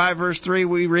 John 5, verse 3,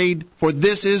 we read, "For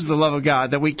this is the love of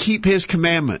God, that we keep His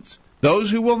commandments. Those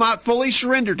who will not fully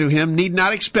surrender to Him need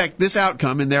not expect this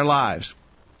outcome in their lives."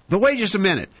 But wait just a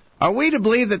minute. Are we to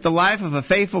believe that the life of a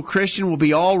faithful Christian will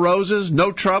be all roses,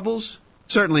 no troubles?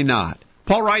 Certainly not.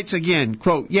 Paul writes again,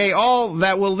 quote, "Yea, all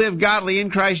that will live godly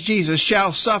in Christ Jesus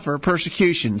shall suffer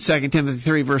persecution," 2 Timothy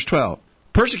 3, verse 12.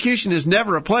 Persecution is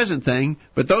never a pleasant thing,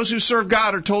 but those who serve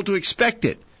God are told to expect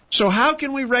it. So how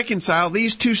can we reconcile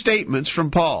these two statements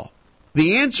from Paul?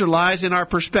 The answer lies in our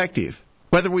perspective,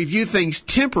 whether we view things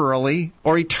temporally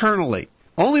or eternally.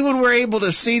 Only when we're able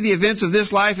to see the events of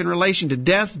this life in relation to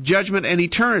death, judgment, and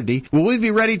eternity will we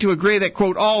be ready to agree that,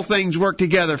 quote, "all things work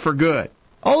together for good."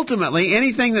 Ultimately,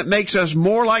 anything that makes us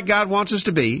more like God wants us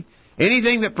to be,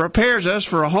 anything that prepares us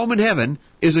for a home in heaven,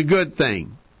 is a good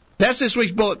thing. That's this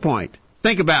week's bullet point.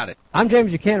 Think about it. I'm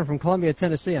James Buchanan from Columbia,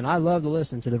 Tennessee, and I love to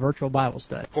listen to the virtual Bible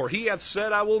study. For He hath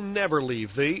said, I will never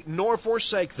leave thee, nor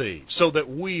forsake thee, so that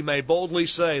we may boldly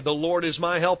say, The Lord is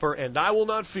my helper, and I will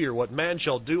not fear what man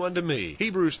shall do unto me.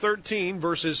 Hebrews 13,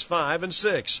 verses 5 and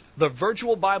 6. The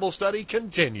virtual Bible study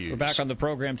continues. We're back on the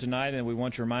program tonight, and we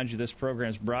want to remind you this program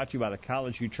is brought to you by the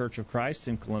College View Church of Christ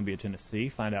in Columbia, Tennessee.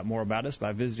 Find out more about us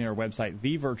by visiting our website,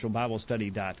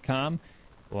 thevirtualbiblestudy.com.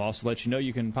 We'll also let you know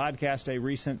you can podcast a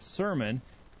recent sermon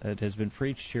that has been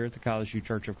preached here at the College View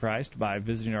Church of Christ by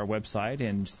visiting our website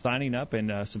and signing up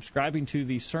and subscribing to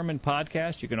the sermon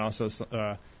podcast. You can also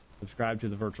subscribe to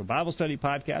the Virtual Bible Study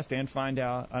podcast and find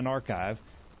out an archive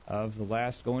of the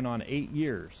last going on 8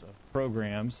 years of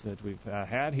programs that we've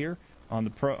had here on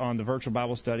the Virtual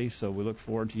Bible Study. So we look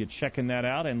forward to you checking that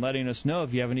out and letting us know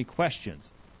if you have any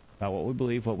questions about what we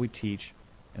believe, what we teach,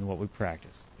 and what we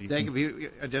practice. Jacob,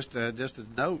 just a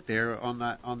note there on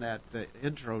that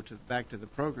intro back to the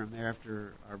program there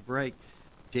after our break.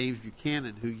 James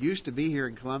Buchanan, who used to be here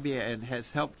in Columbia and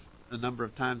has helped a number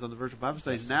of times on the Virtual Bible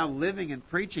Studies, now living and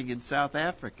preaching in South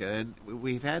Africa, and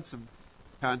we've had some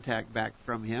contact back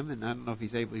from him. And I don't know if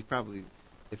he's able. He's probably,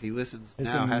 if he listens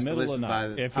now, has to listen by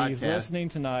the podcast. If he's listening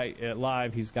tonight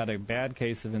live, he's got a bad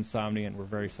case of insomnia, and we're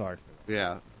very sorry for that.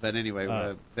 Yeah, but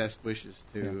anyway, best wishes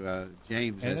to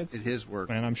James in his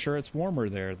work. And I'm sure it's warmer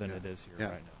there than it is here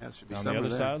right now. It should be on summer the other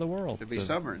there. side of the world. Should be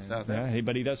summer in South Africa.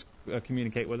 But he does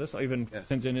communicate with us, even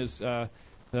sends in his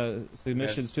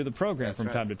submissions to the program from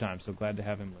time to time. So glad to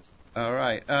have him listen. All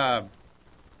right.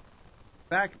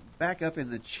 Back up in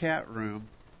the chat room,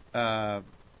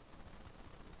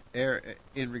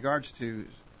 in regards to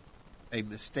a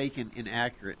mistaken,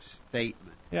 inaccurate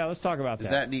statement. Yeah, let's talk about Does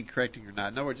that need correcting or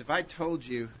not? In other words, if I told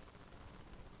you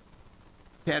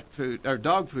cat food or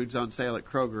dog food's on sale at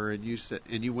Kroger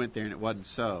and you went there and it wasn't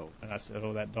so, and I said,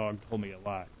 "Oh, that dog told me a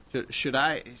lie."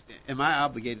 Am I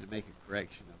obligated to make a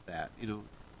correction of that?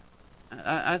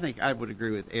 I think I would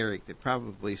agree with Eric that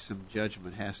probably some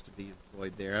judgment has to be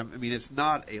employed there. I mean, it's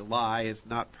not a lie, it's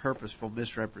not purposeful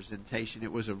misrepresentation.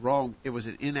 It was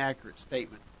an inaccurate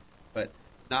statement, but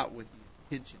not with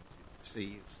the intention to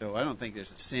deceive. So I don't think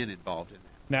there's a sin involved in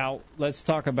that. Now, let's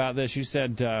talk about this. You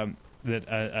said that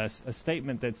a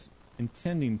statement that's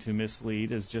intending to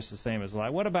mislead is just the same as a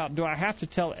lie. What about, do I have to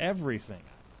tell everything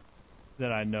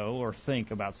that I know or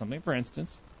think about something? For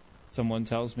instance, someone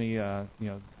tells me,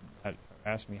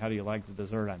 ask me, how do you like the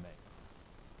dessert I made?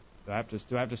 Do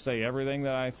I have to say everything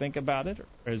that I think about it?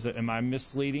 Or am I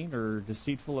misleading or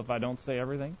deceitful if I don't say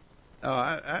everything? Oh,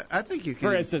 I think you can.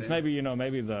 For instance, maybe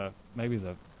the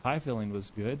pie filling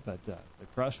was good, but the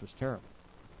crust was terrible.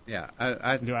 Yeah.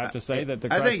 Do I have to say that the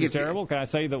crust is terrible? Can I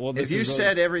say that? Well, if you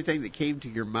said everything that came to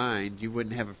your mind, you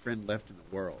wouldn't have a friend left in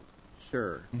the world.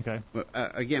 Sure. Okay. But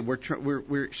again,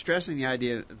 we're stressing the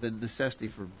idea, the necessity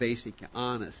for basic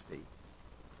honesty.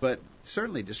 But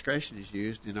certainly discretion is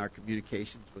used in our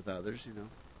communications with others.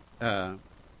 I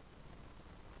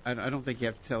don't think you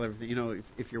have to tell everything.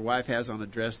 If your wife has on a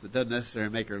dress that doesn't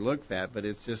necessarily make her look fat, but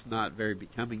it's just not very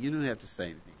becoming, you don't have to say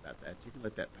anything about that. You can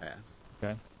let that pass.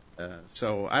 Okay.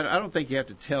 So I don't think you have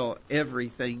to tell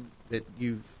everything that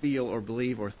you feel or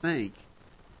believe or think,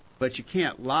 but you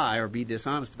can't lie or be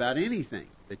dishonest about anything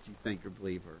that you think or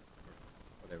believe or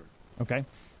whatever. Okay.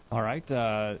 All right.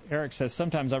 Eric says,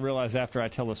 sometimes I realize after I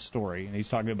tell a story, and he's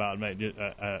talking about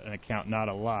an account, not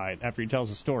a lie, after he tells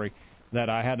a story, that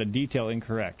I had a detail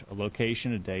incorrect, a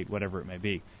location, a date, whatever it may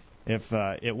be. If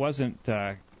it wasn't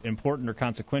important or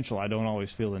consequential, I don't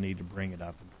always feel the need to bring it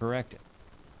up and correct it.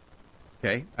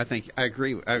 Okay. I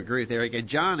agree with Eric. And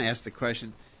John asked the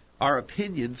question, are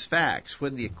opinions facts?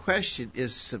 When the question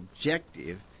is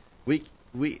subjective, when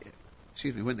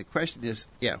the question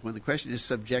is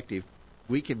subjective,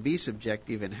 we can be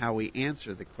subjective in how we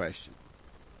answer the question.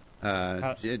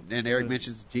 And Eric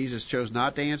mentions Jesus chose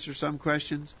not to answer some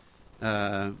questions,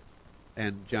 and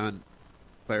John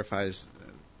clarifies,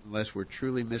 unless we're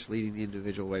truly misleading the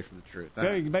individual away from the truth.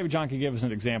 Maybe John can give us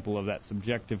an example of that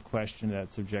subjective question,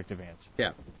 that subjective answer.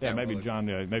 Yeah. Maybe John,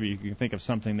 maybe you can think of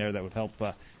something there that would help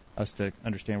us to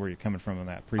understand where you're coming from on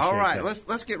that. Appreciate All right, that.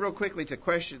 let's get real quickly to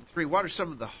question 3. What are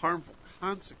some of the harmful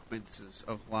consequences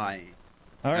of lying?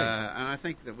 All right. And I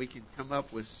think that we can come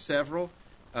up with several.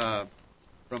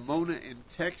 Ramona in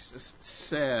Texas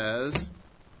says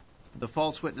the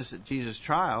false witness at Jesus'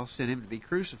 trial sent him to be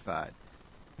crucified.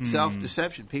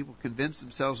 Self-deception. People convince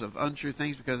themselves of untrue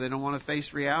things because they don't want to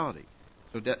face reality.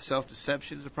 So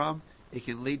self-deception is a problem. It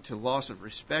can lead to loss of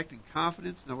respect and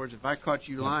confidence. In other words, if I caught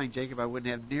you lying, Jacob, I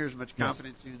wouldn't have near as much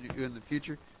confidence in you in the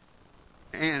future.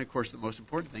 And, of course, the most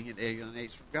important thing, it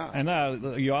alienates from God.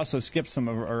 And you also skipped some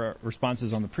of our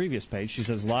responses on the previous page. She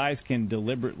says lies can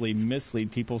deliberately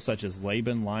mislead people, such as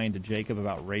Laban lying to Jacob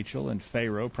about Rachel and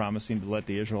Pharaoh promising to let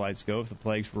the Israelites go if the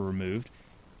plagues were removed.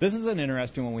 This is an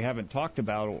interesting one we haven't talked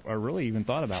about or really even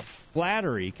thought about.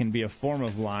 Flattery can be a form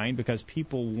of lying because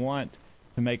people want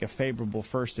to make a favorable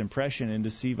first impression and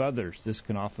deceive others. This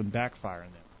can often backfire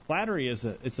on them. Flattery is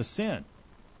a sin.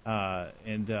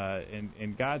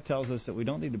 And God tells us that we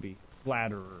don't need to be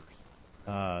flatterers.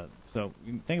 So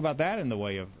you think about that in the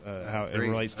way of how it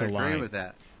relates to lying. I agree with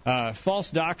that.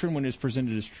 False doctrine, when it is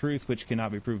presented as truth, which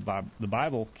cannot be proved by the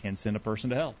Bible, can send a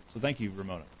person to hell. So thank you,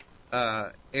 Ramona.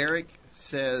 Eric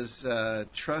says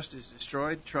trust is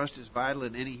destroyed. Trust is vital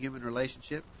in any human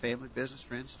relationship, family, business,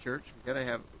 friends, church. We've got to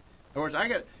have. In other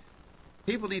words,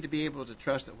 people need to be able to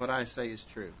trust that what I say is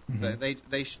true. Mm-hmm.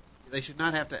 They should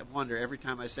not have to wonder every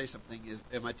time I say something,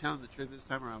 am I telling the truth this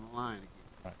time or am I lying again?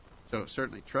 Right. So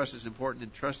certainly trust is important,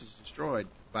 and trust is destroyed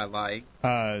by lying.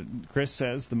 Chris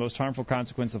says the most harmful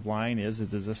consequence of lying is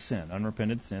it is a sin.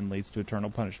 Unrepented sin leads to eternal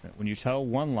punishment. When you tell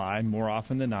one lie, more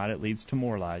often than not, it leads to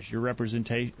more lies. Your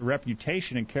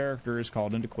reputation and character is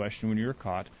called into question when you're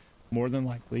caught. More than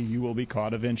likely, you will be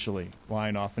caught eventually.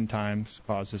 Lying oftentimes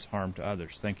causes harm to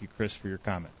others. Thank you, Chris, for your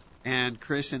comments. And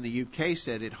Chris in the UK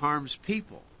said it harms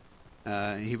people.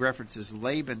 He references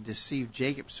Laban deceived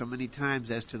Jacob so many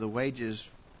times as to the wages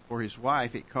for his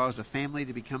wife, it caused a family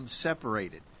to become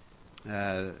separated.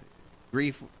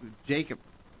 Grief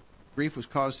was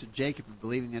caused to Jacob in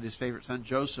believing that his favorite son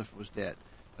Joseph was dead.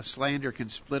 A slander can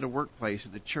split a workplace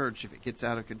and a church if it gets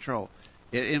out of control.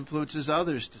 It influences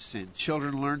others to sin.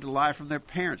 Children learn to lie from their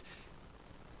parents.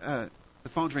 The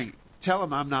phone's ringing. Tell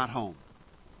them I'm not home.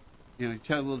 You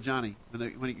tell little Johnny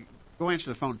when you go answer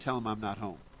the phone, tell him I'm not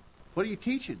home. What are you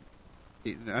teaching?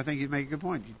 I think you make a good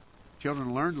point.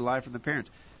 Children learn to lie from the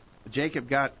parents. Jacob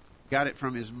got it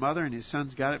from his mother, and his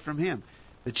sons got it from him.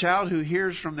 The child who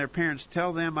hears from their parents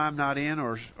tell them I'm not in,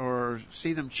 or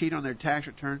see them cheat on their tax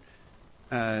return,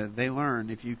 they learn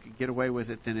if you can get away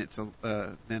with it, then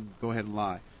then go ahead and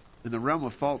lie. In the realm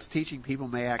of false teaching, people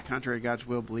may act contrary to God's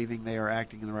will, believing they are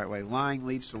acting in the right way. Lying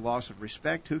leads to loss of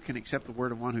respect. Who can accept the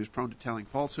word of one who is prone to telling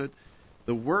falsehood?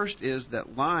 The worst is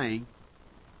that lying,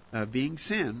 being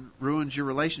sin, ruins your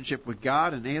relationship with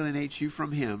God and alienates you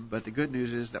from Him. But the good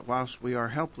news is that whilst we are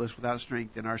helpless without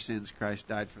strength in our sins, Christ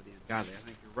died for the ungodly. I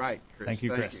think you're right, Chris. Thank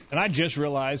you, Chris. And I just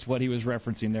realized what he was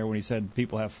referencing there when he said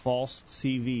people have false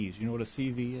CVs. You know what a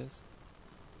CV is?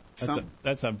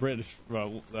 That's a British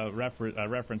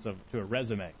reference to a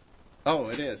resume. Oh,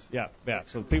 it is. Yeah.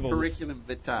 So people curriculum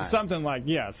vitae. Something like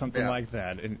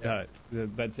that. And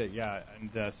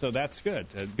so that's good.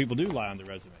 People do lie on their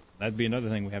resumes. That'd be another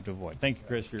thing we have to avoid. Thank you,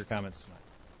 Chris, for your comments tonight.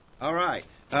 All right.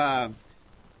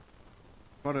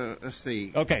 Let's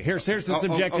see. Okay, here's the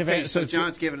subjective. Okay, so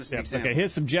John's giving us an example. Okay,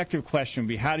 his subjective question would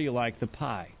be, how do you like the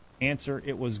pie? Answer,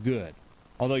 it was good.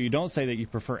 Although you don't say that you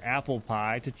prefer apple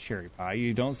pie to cherry pie.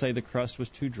 You don't say the crust was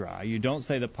too dry. You don't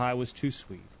say the pie was too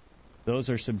sweet. Those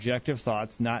are subjective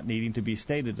thoughts not needing to be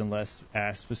stated unless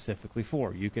asked specifically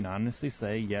for. You can honestly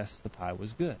say, yes, the pie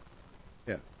was good.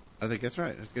 Yeah, I think that's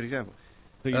right. That's a good example.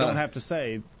 So you don't have to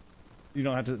say, you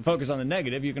don't have to focus on the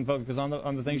negative. You can focus on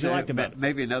the things you liked about it.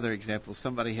 Maybe another example,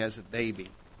 somebody has a baby.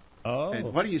 Oh.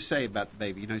 And what do you say about the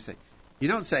baby? You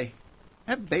don't say,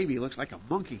 that baby looks like a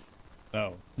monkey.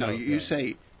 Oh. No, you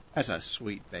say, that's a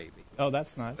sweet baby. Oh,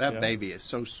 that's nice. That baby is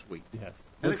so sweet. Yes.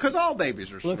 Because all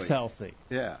babies are sweet. Looks healthy.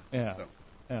 Yeah. Yeah. So.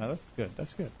 Yeah,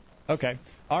 that's good. Okay.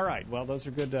 All right. Well, those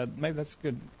are good. Maybe that's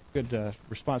a good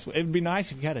response. It would be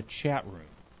nice if you had a chat room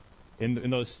in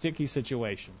those sticky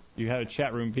situations. You had a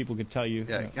chat room, people could tell you,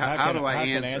 how can I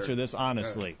answer this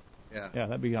honestly. Yeah,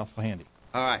 that'd be awful handy.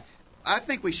 All right. I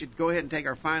think we should go ahead and take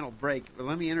our final break, but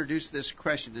let me introduce this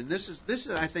question. And this is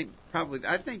I think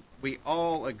we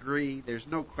all agree, there's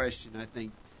no question, I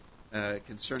think,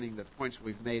 concerning the points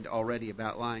we've made already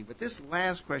about lying. But this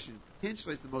last question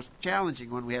potentially is the most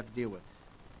challenging one we have to deal with.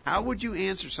 How would you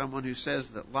answer someone who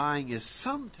says that lying is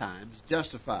sometimes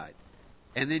justified,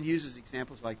 and then uses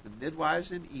examples like the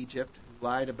midwives in Egypt who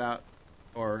lied about,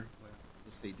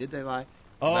 did they lie?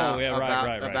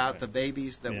 About the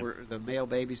babies that were the male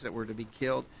babies that were to be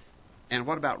killed, and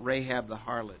what about Rahab the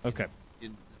harlot? Okay. In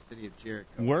the city of Jericho.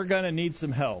 We're going to need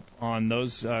some help on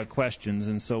those questions,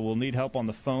 and so we'll need help on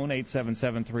the phone,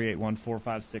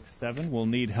 877-381-4567. We'll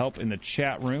need help in the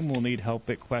chat room. We'll need help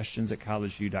at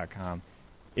questions@collegeview.com.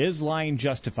 Is lying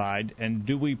justified, and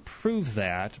do we prove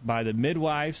that by the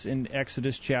midwives in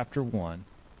Exodus chapter 1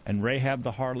 and Rahab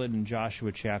the harlot in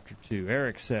Joshua chapter 2?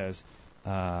 Eric says,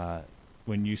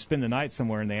 when you spend the night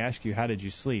somewhere and they ask you, how did you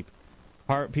sleep?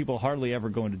 People hardly ever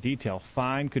go into detail.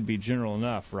 Fine could be general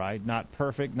enough, right? Not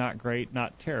perfect, not great,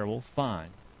 not terrible,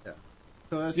 fine. Yeah.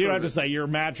 So you don't have to say your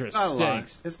mattress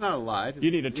stinks. It's not a lie.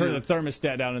 You need to turn the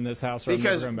thermostat down in this house or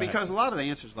because a lot of the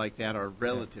answers like that are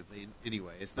relatively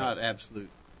anyway. It's not absolute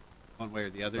one way or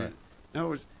the other. Right. In other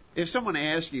words, if someone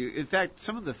asks you, in fact,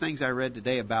 some of the things I read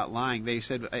today about lying, they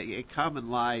said a common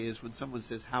lie is when someone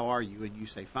says, how are you, and you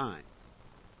say fine.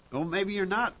 Well, maybe you're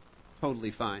not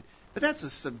totally fine. But that's a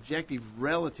subjective,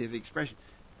 relative expression.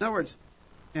 In other words,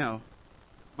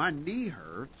 my knee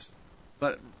hurts,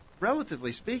 but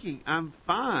relatively speaking, I'm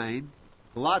fine.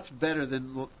 Lots better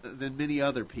than many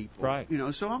other people. Right.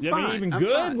 So I'm fine. I mean, even I'm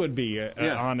good fine. would be an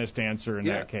honest answer in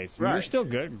that case. I mean, you're still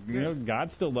good.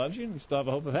 God still loves you, and you still have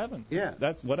a hope of heaven. Yeah.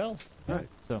 That's what else. Right.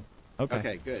 So, okay.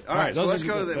 Okay, good. All right, so let's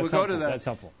go to the. That's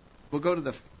helpful. We'll go to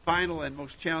the final and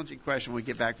most challenging question when we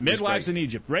get back from Midwives in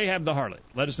Egypt, Rahab the harlot.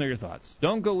 Let us know your thoughts.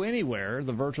 Don't go anywhere.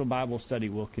 The virtual Bible study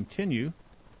will continue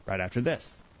right after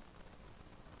this.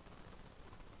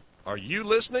 Are you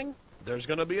listening? There's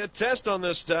going to be a test on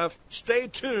this stuff. Stay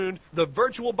tuned. The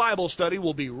virtual Bible study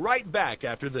will be right back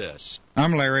after this.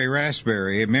 I'm Larry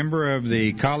Raspberry, a member of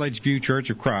the College View Church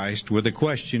of Christ, with a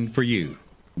question for you.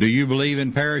 Do you believe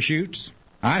in parachutes?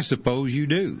 I suppose you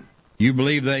do. You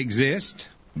believe they exist?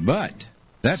 But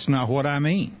that's not what I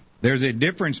mean. There's a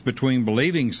difference between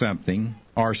believing something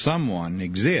or someone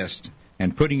exists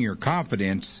and putting your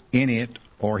confidence in it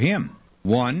or him.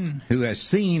 One who has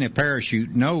seen a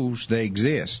parachute knows they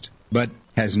exist, but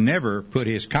has never put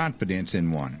his confidence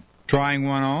in one. Trying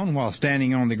one on while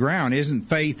standing on the ground isn't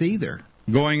faith either.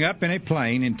 Going up in a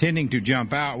plane intending to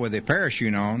jump out with a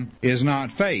parachute on is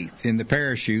not faith in the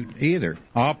parachute either.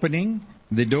 Opening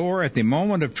the door at the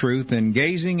moment of truth and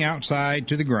gazing outside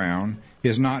to the ground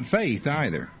is not faith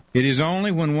either. It is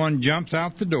only when one jumps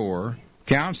out the door,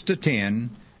 counts to 10,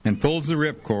 and pulls the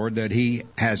ripcord that he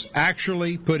has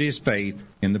actually put his faith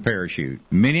in the parachute.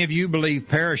 Many of you believe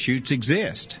parachutes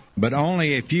exist, but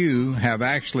only a few have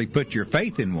actually put your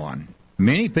faith in one.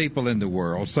 Many people in the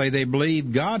world say they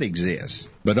believe God exists,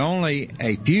 but only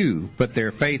a few put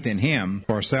their faith in Him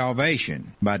for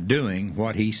salvation by doing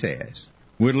what He says.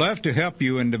 We'd love to help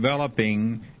you in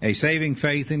developing a saving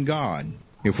faith in God.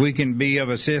 If we can be of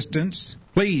assistance,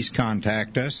 please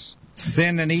contact us.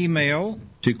 Send an email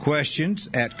to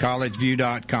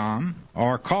questions@collegeview.com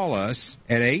or call us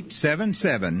at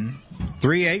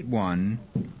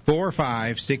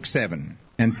 877-381-4567.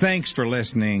 And thanks for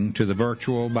listening to the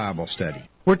Virtual Bible Study.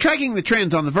 We're tracking the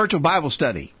trends on the Virtual Bible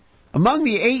Study. Among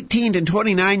the 18 to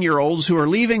 29-year-olds who are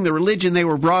leaving the religion they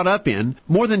were brought up in,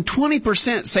 more than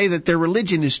 20% say that their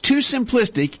religion is too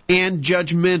simplistic and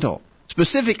judgmental,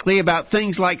 specifically about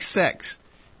things like sex.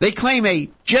 They claim a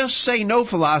just-say-no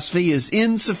philosophy is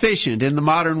insufficient in the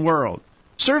modern world.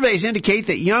 Surveys indicate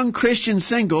that young Christian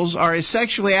singles are as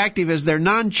sexually active as their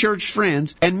non-church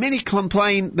friends, and many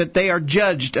complain that they are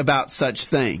judged about such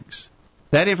things.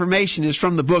 That information is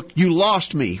from the book You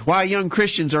Lost Me, Why Young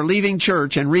Christians Are Leaving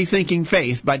Church and Rethinking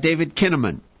Faith by David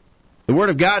Kinnaman. The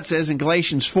Word of God says in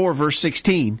Galatians 4, verse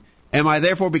 16, "Am I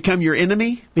therefore become your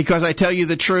enemy because I tell you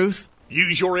the truth?"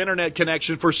 Use your internet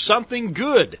connection for something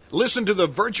good. Listen to the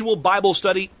Virtual Bible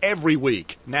Study every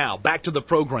week. Now, back to the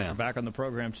program. Back on the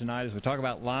program tonight as we talk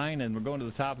about lying, and we're going to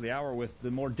the top of the hour with the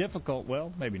more difficult,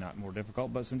 well, maybe not more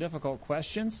difficult, but some difficult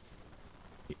questions.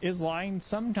 Is lying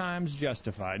sometimes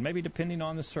justified? Maybe depending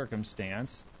on the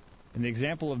circumstance. In the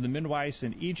example of the midwives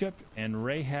in Egypt and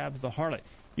Rahab the harlot.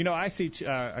 You know, I see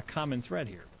a common thread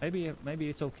here. Maybe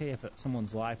it's okay if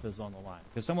someone's life is on the line.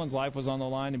 Because someone's life was on the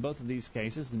line in both of these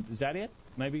cases. Is that it?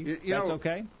 Maybe that's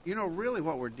okay? You know, really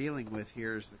what we're dealing with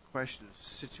here is the question of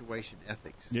situation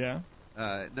ethics. Yeah.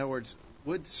 In other words,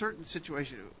 would certain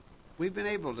situations... We've been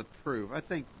able to prove, I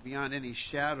think, beyond any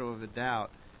shadow of a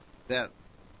doubt, that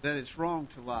it's wrong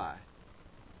to lie.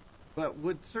 But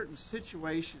would certain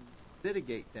situations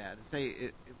mitigate that and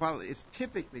say, while it's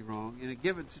typically wrong, in a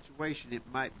given situation it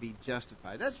might be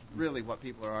justified? That's really what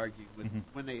people are arguing with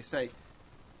when they say,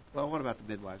 well, what about the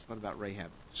midwives? What about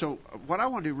Rahab? So what I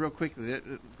want to do real quickly,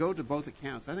 go to both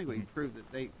accounts. I think we can prove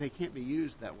that they can't be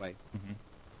used that way.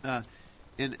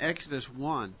 In Exodus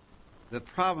 1, the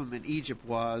problem in Egypt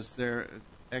was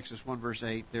Exodus 1, verse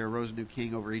 8, there arose a new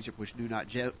king over Egypt which knew not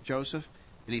Joseph.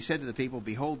 And he said to the people,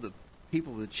 "Behold, the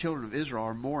people of the children of Israel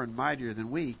are more and mightier than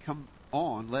we. Come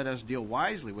on, let us deal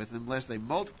wisely with them, lest they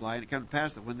multiply. And it come to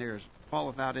pass that when there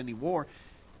falleth out any war,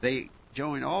 they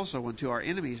join also unto our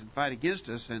enemies and fight against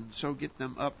us, and so get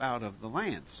them up out of the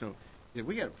land." So if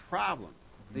we got a problem.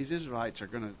 These Israelites they're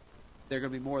going to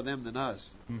be more of them than us.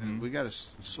 We got to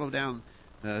slow down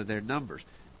their numbers.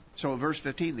 So in verse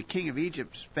 15, the king of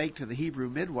Egypt spake to the Hebrew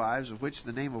midwives, of which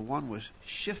the name of one was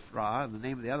Shiphrah, and the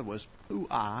name of the other was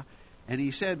Puah. And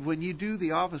he said, "When you do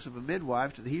the office of a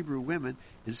midwife to the Hebrew women,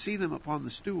 and see them upon the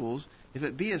stools, if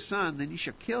it be a son, then you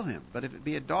shall kill him. But if it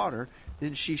be a daughter,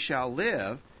 then she shall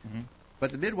live."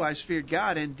 But the midwives feared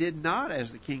God, and did not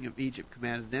as the king of Egypt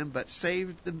commanded them, but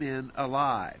saved the men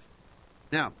alive.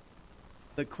 Now,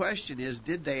 the question is,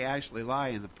 did they actually lie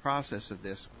in the process of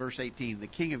this? Verse 18, the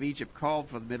king of Egypt called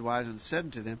for the midwives and said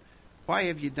unto them, "Why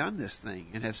have you done this thing,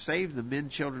 and have saved the men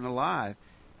children alive?"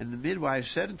 And the midwives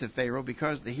said unto Pharaoh,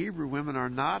 "Because the Hebrew women are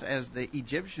not as the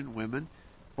Egyptian women,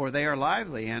 for they are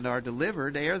lively, and are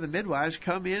delivered ere the midwives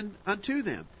come in unto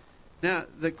them." Now,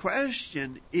 the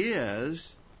question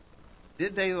is,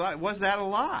 did they lie? Was that a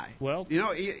lie? Well,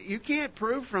 you can't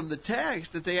prove from the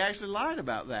text that they actually lied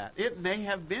about that. It may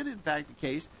have been, in fact, the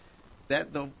case that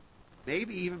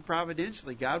maybe even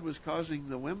providentially God was causing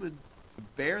the women to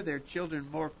bear their children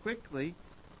more quickly,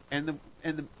 and the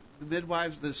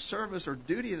midwives, the service or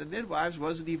duty of the midwives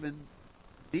wasn't even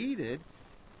needed.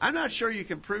 I'm not sure you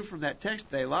can prove from that text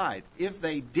they lied. If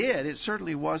they did, it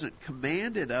certainly wasn't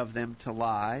commanded of them to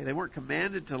lie. They weren't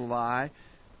commanded to lie.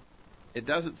 It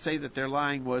doesn't say that their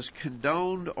lying was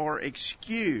condoned or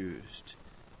excused.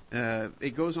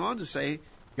 It goes on to say,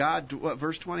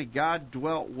 verse 20, God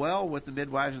dwelt well with the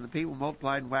midwives, and the people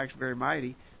multiplied and waxed very mighty.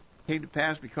 It came to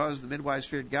pass, because the midwives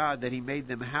feared God, that he made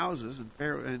them houses, and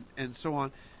Pharaoh and so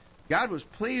on. God was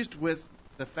pleased with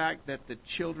the fact that the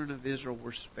children of Israel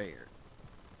were spared.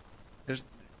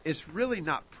 It's really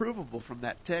not provable from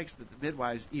that text that the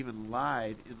midwives even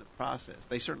lied in the process.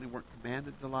 They certainly weren't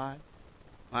commanded to lie.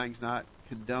 Lying's not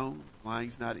condoned.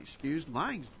 Lying's not excused.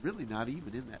 Lying's really not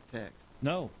even in that text.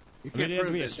 No. You can't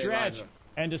prove be a that stretch.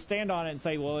 And to stand on it and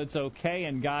say, well, it's okay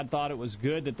and God thought it was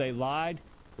good that they lied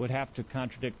would have to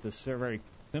contradict the very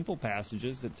simple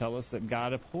passages that tell us that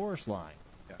God abhors lying.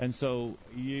 Yeah. And so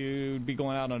you'd be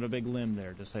going out on a big limb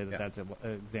there to say that that's an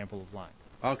example of lying.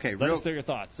 Okay, Let us know your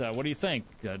thoughts. What do you think?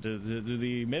 Do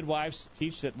the midwives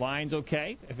teach that lying's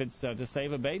okay if it's to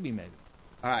save a baby, maybe?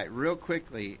 All right, real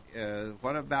quickly,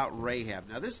 what about Rahab?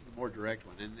 Now, this is the more direct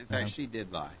one, and in fact, she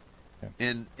did lie.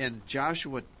 Okay. In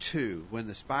Joshua 2, when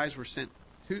the spies were sent,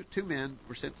 two men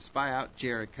were sent to spy out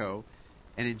Jericho,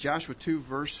 and in Joshua 2,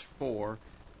 verse 4,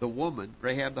 the woman,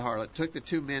 Rahab the harlot, took the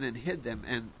two men and hid them,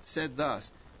 and said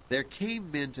thus, There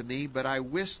came men to me, but I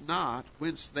wist not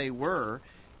whence they were.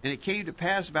 And it came to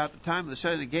pass about the time of the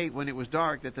shutting of the gate, when it was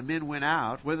dark, that the men went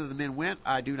out. Whither the men went,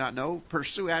 I do not know.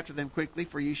 Pursue after them quickly,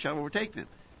 for ye shall overtake them.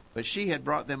 But she had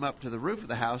brought them up to the roof of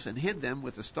the house, and hid them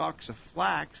with the stalks of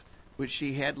flax, which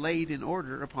she had laid in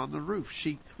order upon the roof.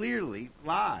 She clearly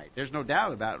lied. There's no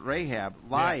doubt about Rahab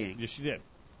lying. Yes, she did.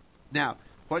 Now,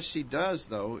 what she does,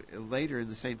 though, later in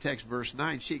the same text, verse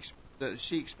 9,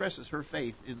 she expresses her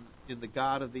faith in the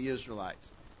God of the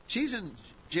Israelites. She's in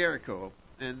Jericho,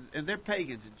 and they're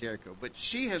pagans in Jericho, but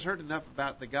she has heard enough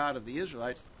about the God of the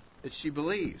Israelites that she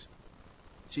believes.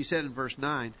 She said in verse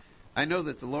 9, I know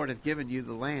that the Lord hath given you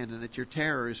the land, and that your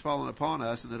terror is fallen upon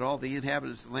us, and that all the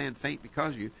inhabitants of the land faint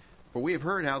because of you. For we have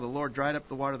heard how the Lord dried up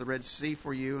the water of the Red Sea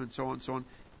for you, and so on and so on.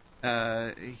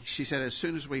 She said, as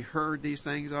soon as we heard these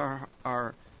things,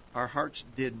 our hearts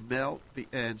did melt,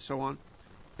 and so on.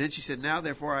 Then she said, Now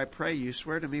therefore I pray you,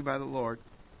 swear to me by the Lord,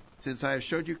 since I have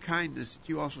showed you kindness, that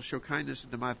you also show kindness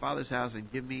unto my father's house,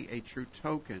 and give me a true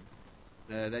token,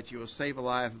 that you will save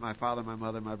alive my father, my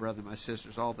mother, my brother, my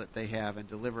sisters, all that they have, and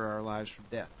deliver our lives from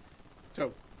death.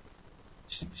 So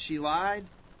she lied.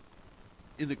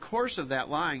 In the course of that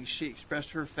lying, she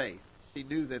expressed her faith. She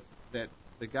knew that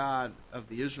the God of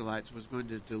the Israelites was going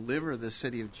to deliver the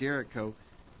city of Jericho,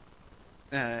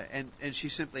 and she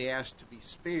simply asked to be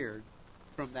spared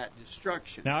from that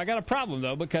destruction. Now, I got a problem,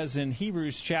 though, because in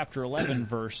Hebrews chapter 11,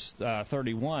 verse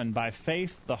 31, by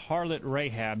faith the harlot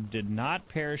Rahab did not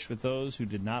perish with those who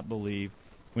did not believe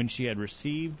when she had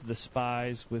received the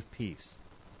spies with peace.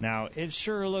 Now, it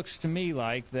sure looks to me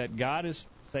like that God is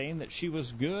saying that she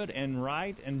was good and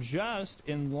right and just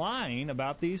in lying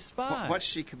about these spies. What's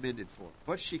she commended for?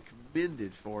 What's she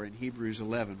commended for in Hebrews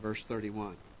 11, verse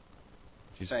 31?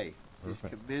 Faith. She's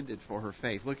commended for her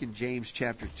faith. Look in James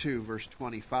chapter 2, verse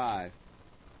 25.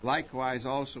 Likewise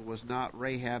also was not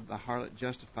Rahab the harlot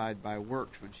justified by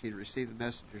works when she had received the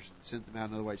messengers and sent them out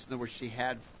in other ways. In other words, she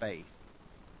had faith.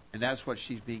 And that's what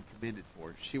she's being commended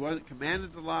for. She wasn't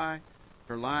commanded to lie.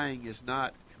 Her lying is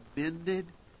not commended,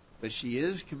 but she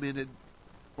is commended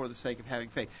for the sake of having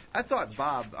faith. I thought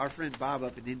Bob, our friend Bob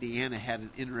up in Indiana, had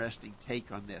an interesting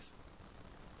take on this.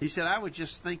 He said, I was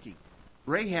just thinking,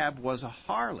 Rahab was a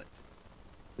harlot.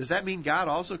 Does that mean God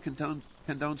also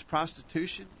condones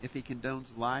prostitution if he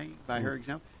condones lying by her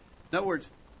example? In other words,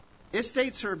 it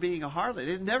states her being a harlot.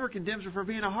 It never condemns her for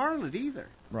being a harlot either.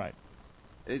 Right.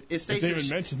 It states it's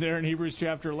even mentioned there in Hebrews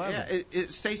chapter 11. Yeah,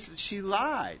 it states that she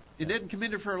lied. It didn't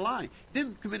commend her for lying. It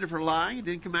didn't commend her for lying. It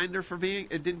didn't commend her for being.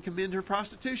 It didn't commend her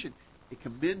prostitution. It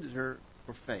commended her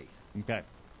for faith. Okay.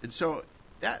 And so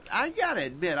that I got to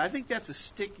admit, I think that's a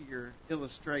stickier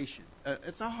illustration.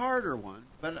 It's a harder one,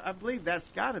 but I believe that's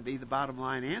got to be the bottom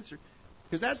line answer,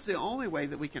 because that's the only way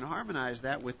that we can harmonize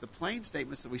that with the plain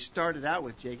statements that we started out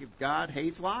with, Jacob. God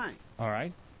hates lying. All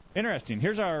right. Interesting.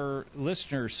 Here's our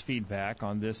listeners' feedback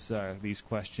on these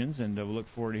questions, and we'll look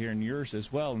forward to hearing yours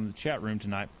as well in the chat room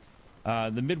tonight.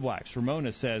 The midwives,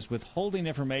 Ramona says, withholding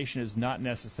information is not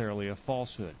necessarily a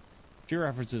falsehood. She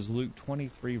references Luke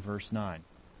 23, verse 9.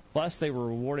 Plus, they were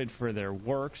rewarded for their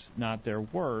works, not their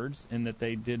words, in that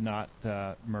they did not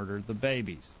murder the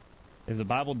babies. If the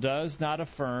Bible does not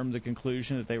affirm the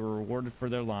conclusion that they were rewarded for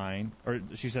their lying, or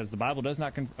she says the Bible does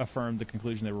not affirm the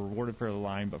conclusion they were rewarded for their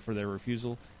lying, but for their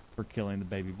refusal for killing the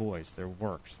baby boys, their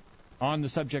works. On the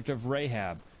subject of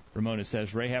Rahab, Ramona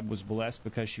says Rahab was blessed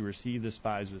because she received the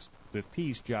spies with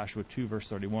peace, Joshua 2, verse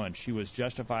 31. She was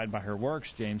justified by her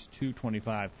works, James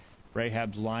 2:25.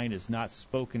 Rahab's lying is not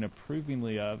spoken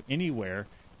approvingly of anywhere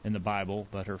in the Bible,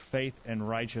 but her faith and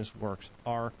righteous works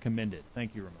are commended.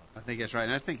 Thank you, Ramona. I think that's right,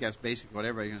 and I think that's basically what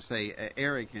everybody's going to say.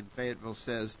 Eric in Fayetteville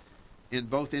says, in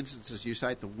both instances you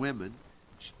cite the women,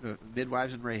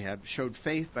 midwives and Rahab, showed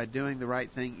faith by doing the right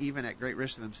thing, even at great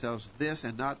risk to themselves. This,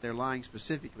 and not their lying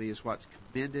specifically, is what's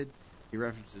commended. He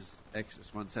references Exodus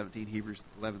 1:17, Hebrews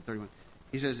 11:31.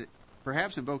 He says,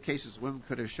 perhaps in both cases women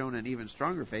could have shown an even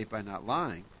stronger faith by not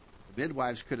lying. The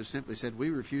midwives could have simply said,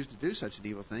 we refuse to do such an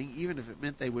evil thing, even if it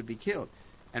meant they would be killed.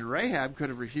 And Rahab could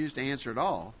have refused to answer at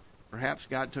all. Perhaps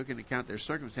God took into account their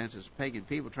circumstances as pagan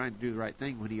people trying to do the right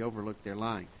thing when he overlooked their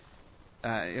lying.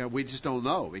 We just don't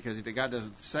know, because God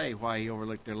doesn't say why he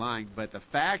overlooked their lying. But the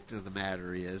fact of the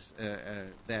matter is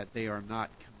that they are not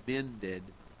commended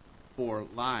for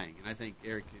lying. And I think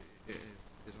Eric is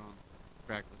on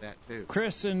track with that too.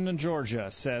 Chris in Georgia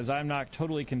says, I'm not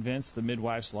totally convinced the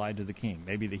midwives lied to the king.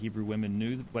 Maybe the Hebrew women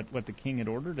knew what the king had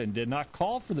ordered and did not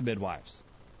call for the midwives.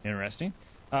 Interesting.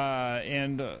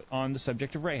 And on the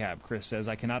subject of Rahab, Chris says,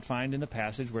 I cannot find in the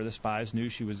passage where the spies knew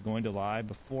she was going to lie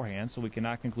beforehand, so we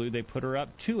cannot conclude they put her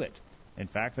up to it. In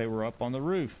fact, they were up on the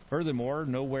roof. Furthermore,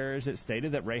 nowhere is it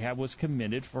stated that Rahab was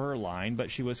commended for her lying, but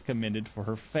she was commended for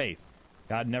her faith.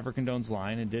 God never condones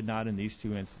lying and did not in these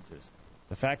two instances.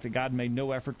 The fact that God made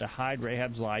no effort to hide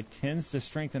Rahab's lie tends to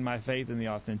strengthen my faith in the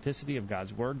authenticity of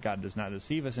God's Word. God does not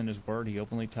deceive us in His Word. He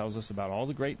openly tells us about all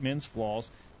the great men's flaws,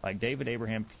 like David,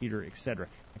 Abraham, Peter, etc.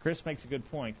 And Chris makes a good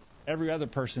point. Every other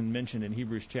person mentioned in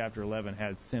Hebrews chapter 11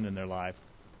 had sin in their life.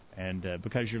 And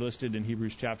because you're listed in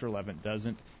Hebrews chapter 11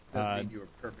 doesn't mean you were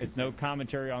perfect. It's no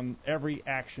commentary on every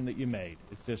action that you made.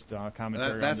 It's just a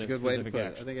commentary on this specific action. That's a good way to put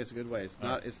it. I think it's a good way.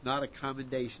 It's not a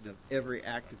commendation of every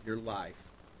act of your life.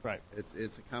 Right.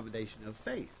 It's a commendation of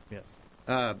faith. Yes.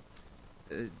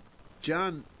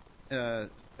 John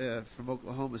from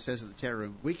Oklahoma says in the chat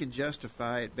room, we can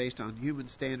justify it based on human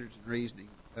standards and reasoning.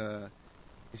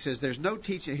 He says there's no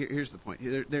teaching. Here's the point.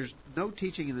 There's no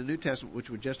teaching in the New Testament which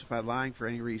would justify lying for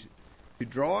any reason. To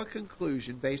draw a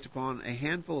conclusion based upon a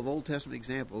handful of Old Testament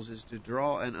examples is to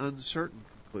draw an uncertain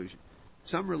conclusion.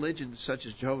 Some religions, such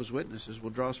as Jehovah's Witnesses, will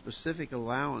draw specific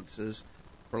allowances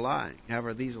for lying.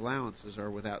 However, these allowances are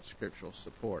without scriptural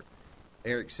support.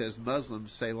 Eric says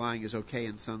Muslims say lying is okay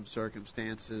in some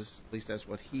circumstances. At least that's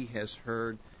what he has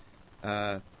heard.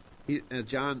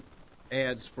 John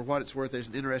adds, for what it's worth, there's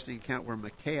an interesting account where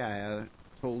Micaiah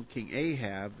told King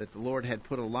Ahab that the Lord had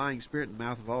put a lying spirit in the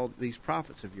mouth of all these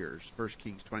prophets of yours, 1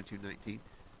 Kings 22:19.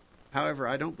 However,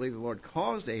 I don't believe the Lord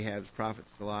caused Ahab's prophets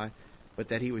to lie, but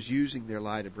that he was using their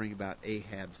lie to bring about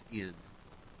Ahab's end.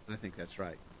 And I think that's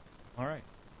right. All right.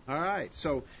 All right.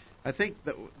 So I think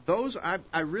that those,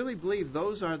 I really believe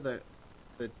those are the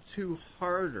two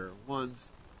harder ones,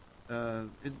 and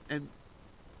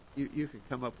you could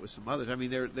come up with some others. I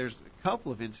mean, there's a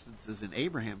couple of instances in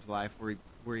Abraham's life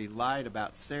where he lied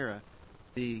about Sarah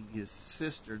being his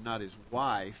sister, not his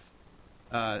wife.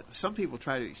 Some people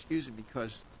try to excuse him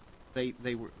because they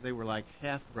were like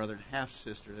half brother and half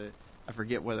sister. I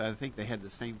forget whether, I think they had the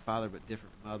same father but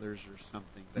different mothers or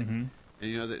something. But, and,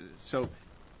 you know, so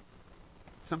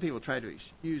some people try to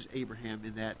excuse Abraham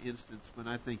in that instance when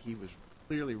I think he was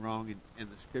clearly wrong, and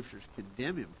the scriptures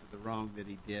condemn him for the wrong that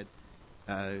he did.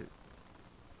 The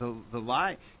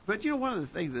lie. But, you know, one of the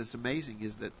things that's amazing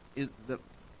is that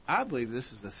I believe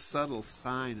this is a subtle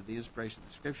sign of the inspiration of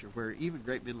the Scripture, where even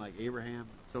great men like Abraham and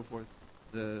so forth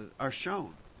are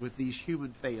shown with these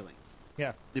human failings.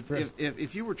 Yeah.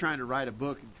 If you were trying to write a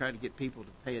book and try to get people to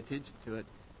pay attention to it,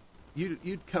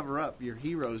 you'd cover up your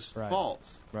hero's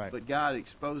faults. Right. But God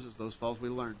exposes those faults. We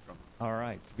learn from them. All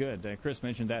right. Good. Chris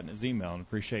mentioned that in his email, and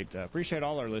appreciate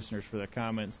all our listeners for their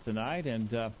comments tonight.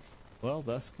 And well,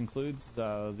 thus concludes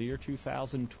the year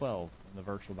 2012 in the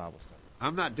Virtual Bible Study.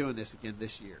 I'm not doing this again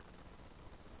this year.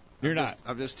 You're not.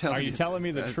 I'm just telling you. Are you telling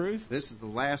me the truth? This is the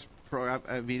last program.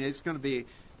 I mean, it's going to be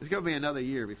another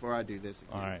year before I do this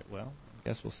again. All right. Well, I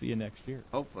guess we'll see you next year.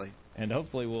 Hopefully. And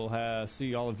hopefully we'll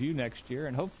see all of you next year.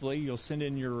 And hopefully you'll send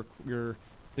in your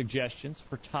suggestions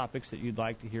for topics that you'd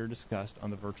like to hear discussed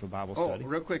on the Virtual Bible Study. Oh,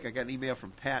 real quick, I got an email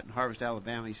from Pat in Harvest,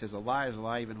 Alabama. He says, a lie is a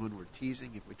lie even when we're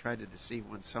teasing. If we try to deceive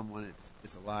someone,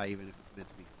 it's a lie even if it's meant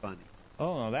to be funny.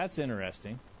 Oh, no, that's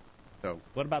interesting. So,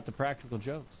 what about the practical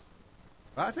jokes?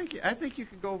 Well, I think you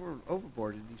can go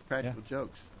overboard in these practical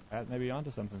jokes. Pat may be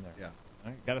onto something there. Yeah. All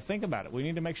right, got to think about it. We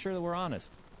need to make sure that we're honest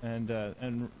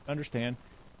and understand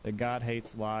that God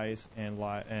hates lies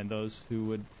and those who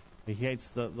would. He hates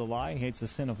the lie. He hates the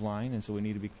sin of lying, and so we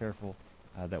need to be careful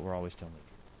that we're always telling the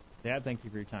truth. Dad, thank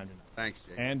you for your time tonight. Thanks,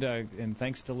 Jake. And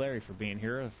thanks to Larry for being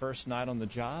here. The first night on the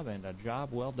job, and a job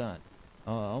well done.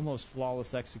 Almost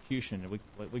flawless execution.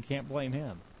 We can't blame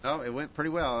him. Oh, it went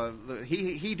pretty well.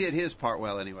 He did his part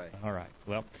well anyway. All right.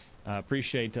 Well,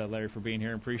 appreciate Larry for being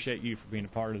here, and appreciate you for being a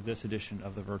part of this edition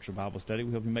of the Virtual Bible Study.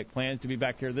 We hope you make plans to be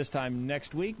back here this time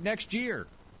next year,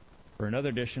 for another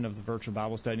edition of the Virtual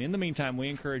Bible Study. In the meantime, we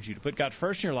encourage you to put God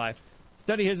first in your life,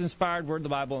 study His inspired Word, the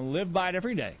Bible, and live by it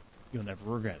every day. You'll never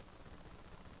regret it.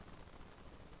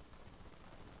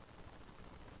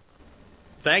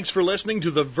 Thanks for listening to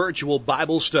the Virtual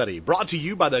Bible Study, brought to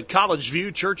you by the College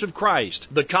View Church of Christ.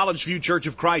 The College View Church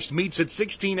of Christ meets at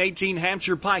 1618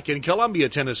 Hampshire Pike in Columbia,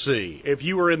 Tennessee. If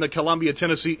you are in the Columbia,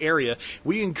 Tennessee area,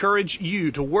 we encourage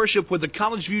you to worship with the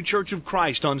College View Church of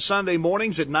Christ on Sunday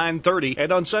mornings at 9:30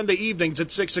 and on Sunday evenings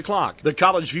at 6 o'clock. The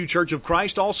College View Church of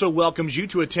Christ also welcomes you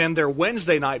to attend their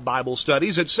Wednesday night Bible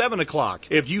studies at 7 o'clock.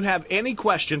 If you have any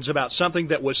questions about something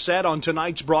that was said on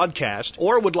tonight's broadcast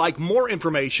or would like more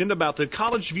information about the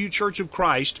College View Church of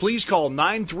Christ, please call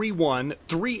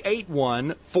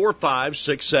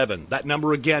 931-381-4567. That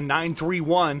number again,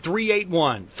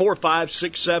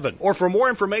 931-381-4567. Or for more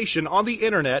information on the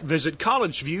internet, visit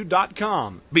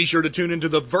collegeview.com. Be sure to tune into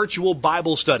the Virtual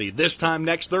Bible Study this time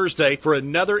next Thursday for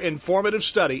another informative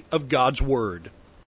study of God's Word.